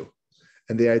be you.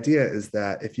 And the idea is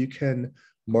that if you can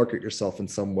market yourself in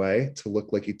some way to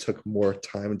look like you took more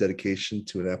time and dedication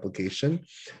to an application,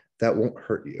 that won't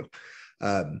hurt you.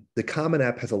 The Common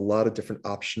App has a lot of different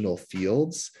optional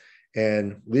fields,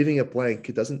 and leaving it blank,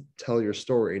 it doesn't tell your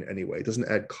story in any way. It doesn't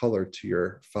add color to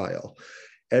your file.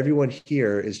 Everyone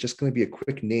here is just going to be a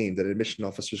quick name that an admission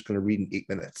officer is going to read in 8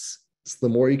 minutes. So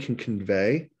the more you can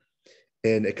convey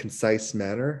in a concise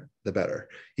manner, the better.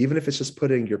 Even if it's just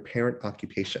putting your parent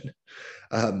occupation,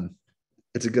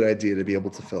 it's a good idea to be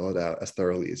able to fill it out as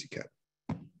thoroughly as you can.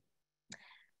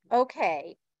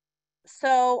 Okay,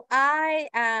 so I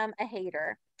am a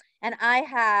hater. And I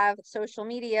have social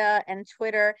media and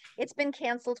Twitter. It's been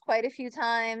canceled quite a few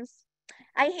times.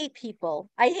 I hate people.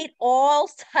 I hate all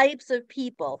types of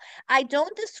people. I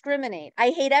don't discriminate. I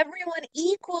hate everyone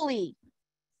equally.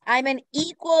 I'm an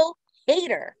equal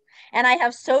hater. And I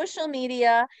have social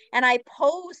media and I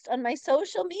post on my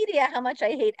social media how much I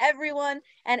hate everyone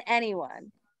and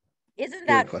anyone. Isn't Good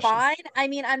that question. fine? I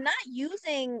mean, I'm not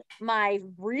using my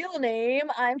real name.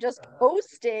 I'm just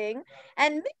posting.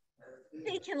 And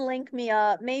they can link me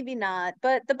up, maybe not.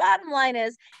 But the bottom line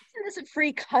is, isn't this a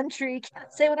free country?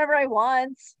 Can't say whatever I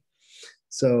want.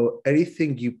 So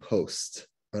anything you post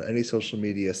on any social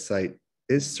media site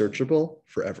is searchable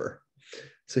forever.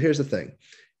 So here's the thing.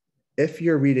 If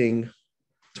you're reading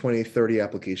 20, 30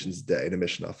 applications a day, an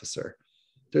admission officer,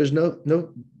 there's no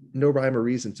rhyme or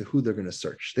reason to who they're going to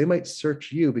search. They might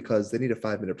search you because they need a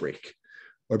 5-minute break,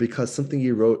 or because something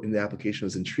you wrote in the application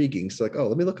was intriguing. So like, oh,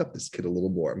 let me look up this kid a little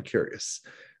more. I'm curious.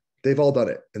 They've all done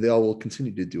it, and they all will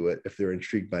continue to do it if they're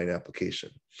intrigued by an application.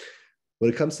 When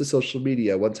it comes to social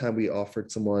media, one time we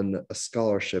offered someone a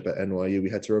scholarship at NYU. We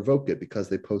had to revoke it because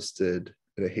they posted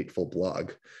in a hateful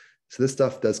blog. So this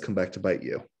stuff does come back to bite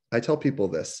you. I tell people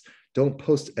this: don't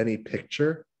post any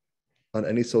picture on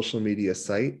any social media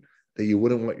site that you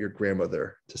wouldn't want your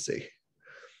grandmother to see.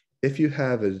 If you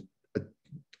have a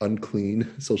unclean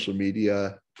social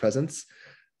media presence,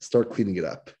 start cleaning it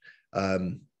up.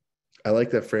 I like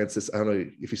that, Francis. I don't know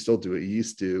if you still do it. You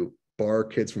used to bar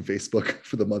kids from Facebook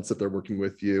for the months that they're working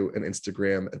with you, and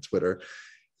Instagram and Twitter.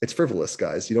 It's frivolous,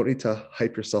 guys. You don't need to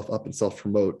hype yourself up and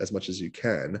self-promote as much as you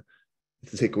can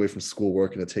to take away from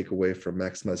schoolwork and to take away from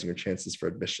maximizing your chances for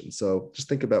admission. So just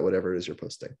think about whatever it is you're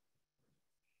posting.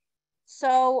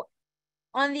 So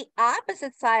on the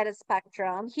opposite side of the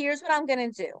spectrum, here's what I'm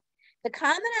going to do. The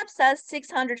Common App says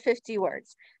 650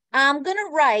 words. I'm going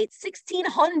to write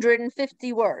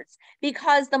 1,650 words,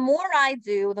 because the more I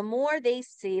do, the more they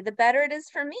see, the better it is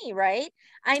for me, right?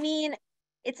 I mean,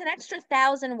 it's an extra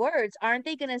 1,000 words. Aren't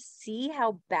they going to see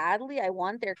how badly I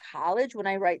want their college when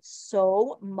I write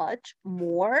so much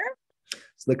more?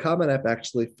 So the Common App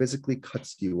actually physically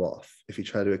cuts you off if you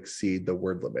try to exceed the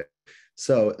word limit.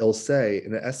 So it'll say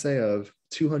in an essay of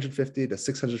 250 to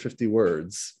 650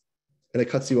 words, and it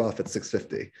cuts you off at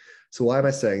 650. So why am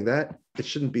I saying that? It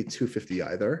shouldn't be 250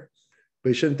 either, but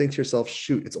you shouldn't think to yourself,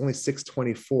 shoot, it's only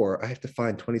 624. I have to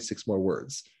find 26 more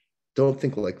words. Don't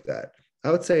think like that.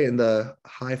 I would say in the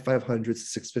high 500s to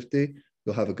 650,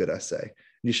 you'll have a good essay. And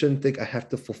you shouldn't think I have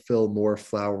to fulfill more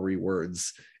flowery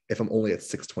words if I'm only at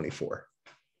 624.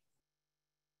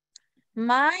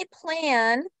 My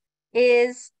plan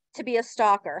is to be a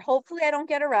stalker. Hopefully, I don't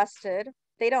get arrested.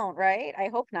 They don't, right? I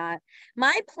hope not.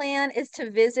 My plan is to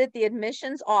visit the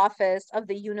admissions office of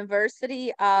the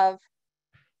University of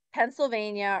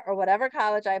Pennsylvania or whatever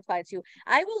college I apply to.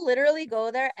 I will literally go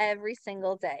there every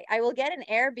single day. I will get an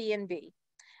Airbnb.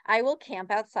 I will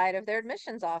camp outside of their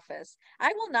admissions office.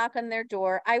 I will knock on their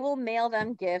door. I will mail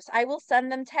them gifts. I will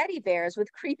send them teddy bears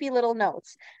with creepy little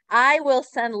notes. I will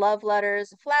send love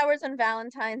letters, flowers on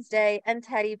Valentine's Day, and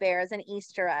teddy bears and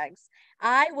Easter eggs.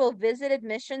 I will visit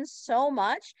admissions so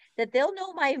much that they'll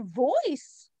know my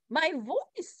voice. my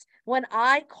voice when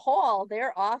I call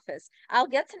their office. I'll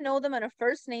get to know them on a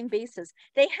first name basis.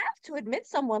 They have to admit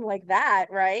someone like that,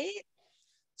 right?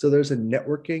 So there's a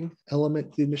networking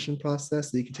element to the admission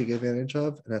process that you can take advantage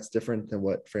of, and that's different than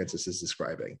what Francis is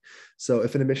describing. So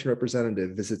if an admission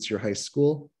representative visits your high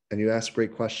school and you ask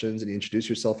great questions and you introduce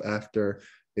yourself after,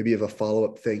 maybe you have a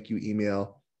follow-up thank you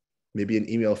email, maybe an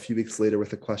email a few weeks later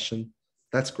with a question,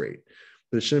 that's great.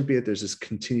 But it shouldn't be that there's this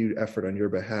continued effort on your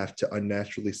behalf to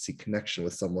unnaturally seek connection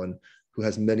with someone who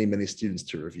has many, many students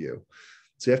to review.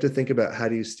 So you have to think about, how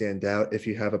do you stand out if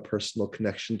you have a personal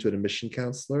connection to an admission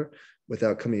counselor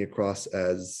without coming across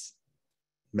as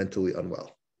mentally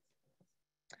unwell.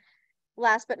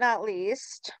 Last but not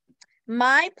least,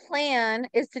 my plan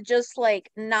is to just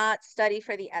like not study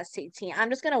for the SAT. I'm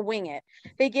just going to wing it.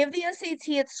 They give the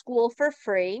SAT at school for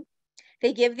free.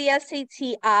 They give the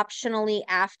SAT optionally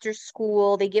after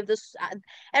school. They give this,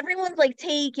 everyone's like,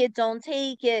 take it, don't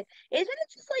take it. Isn't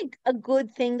it just like a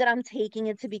good thing that I'm taking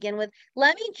it to begin with?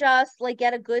 Let me just like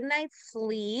get a good night's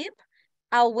sleep.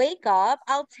 I'll wake up,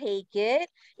 I'll take it.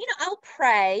 I'll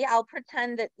pray. I'll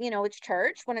pretend that, it's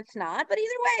church when it's not. But either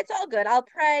way, it's all good. I'll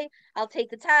pray, I'll take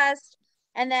the test.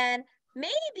 And then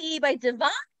maybe by divine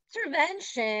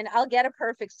intervention, I'll get a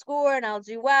perfect score and I'll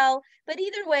do well. But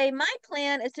either way, my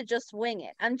plan is to just wing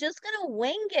it. I'm just going to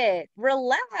wing it.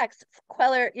 Relax.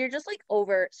 Kweller, you're just like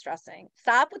over stressing.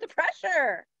 Stop with the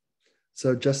pressure.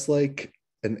 So just like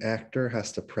an actor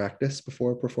has to practice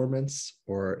before a performance,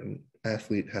 or an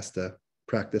athlete has to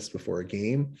practice before a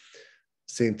game,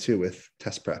 same too with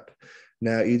test prep.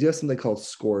 Now, you do have something called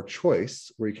score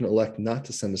choice, where you can elect not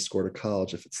to send a score to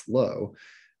college if it's low,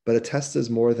 but a test is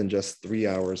more than just 3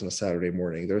 hours on a Saturday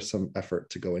morning. There's some effort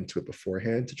to go into it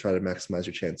beforehand to try to maximize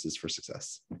your chances for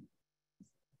success.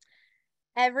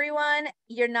 Everyone,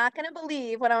 you're not going to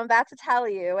believe what I'm about to tell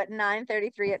you at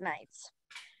 9:33 at night.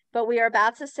 But we are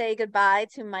about to say goodbye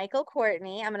to Michael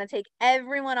Courtney. I'm going to take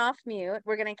everyone off mute.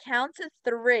 We're going to count to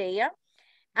 3.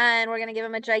 And we're going to give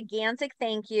him a gigantic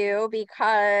thank you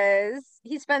because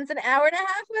he spends an hour and a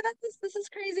half with us. This is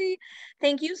crazy.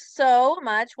 Thank you so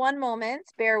much. One moment.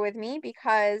 Bear with me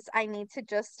because I need to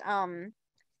just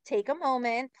take a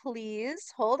moment.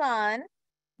 Please hold on.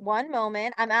 One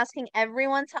moment. I'm asking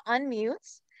everyone to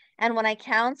unmute. And when I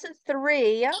count to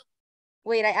 3,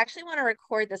 wait, I actually want to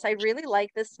record this. I really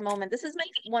like this moment. This is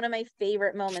one of my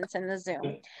favorite moments in the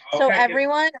Zoom. So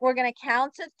everyone, we're going to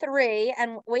count to 3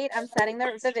 and wait, I'm setting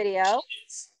the video.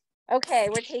 Okay,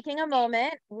 we're taking a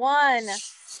moment. 1,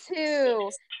 2,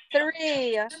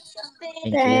 3.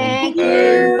 Thank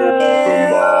you.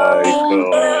 Thank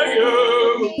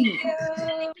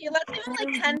you. Let's give him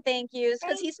like 10 thank yous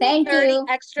because he spent 30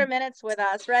 extra minutes with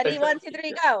us. Ready? 1, 2,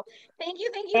 3, go. Thank you,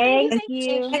 thank you, thank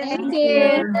you, thank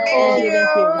you. Thank you.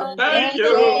 Thank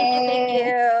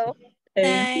you.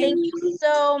 Thank you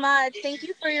so much. Thank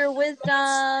you for your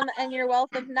wisdom and your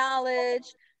wealth of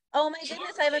knowledge. Oh my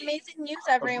goodness, I have amazing news,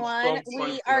 everyone.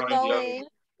 We are going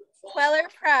Kweller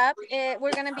Prep.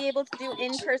 We're going to be able to do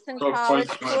in-person college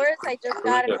tours. I just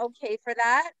got an okay for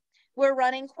that. We're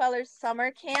running Queller's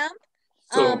summer camp.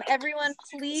 Everyone,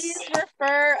 please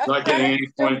refer a friend.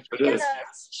 Don't forget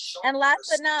us. And last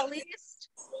but not least,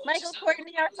 Michael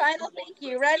Courtney, our final thank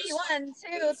you. Ready? 1, 2.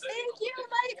 Thank you,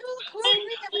 Michael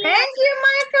Courtney. Thank you,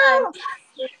 Michael.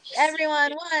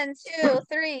 Everyone, 1, 2,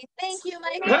 3. Thank you,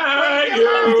 Michael.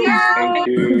 Thank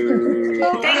you.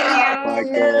 Thank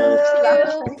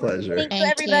you. Pleasure. Thank you,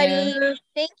 everybody.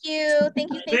 Thank you.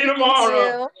 Thank you. Thank you. Thank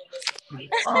you.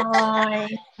 Bye.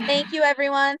 Thank you,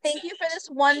 everyone. Thank you for this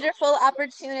wonderful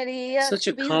opportunity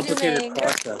to be Zooming.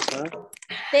 Process, huh?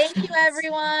 Thank you,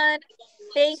 everyone.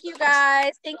 Thank you,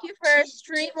 guys. Thank you for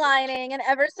streamlining an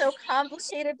ever so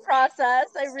complicated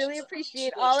process. I really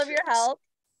appreciate all of your help.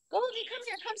 Goldie, come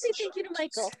here. Come say thank you to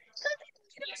Michael. Come say thank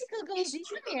you to Michael, Goldie.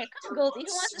 Come here. Come, Goldie.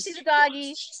 Who wants to see the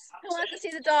doggy? Who wants to see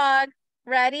the dog?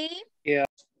 Ready? Yeah.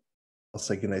 I'll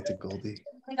say goodnight to Goldie.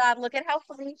 Oh my God, look at how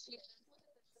funny she is.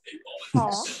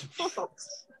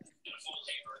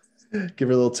 Give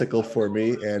her a little tickle for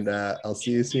me, and I'll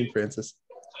see you soon, Francis.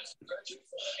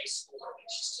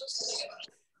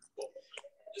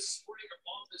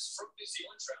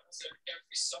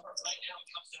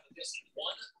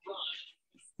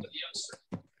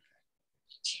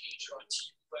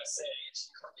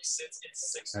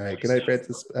 All right, good night,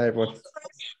 Francis. Bye, everyone.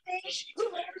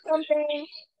 Something.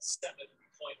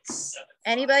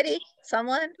 Anybody?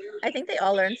 Someone? I think they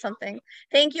all learned something.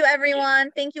 Thank you, everyone.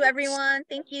 Thank you, everyone.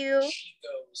 Thank you.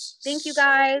 Thank you,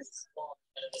 guys.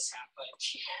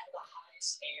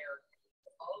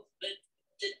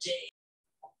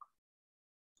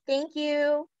 Thank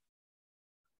you.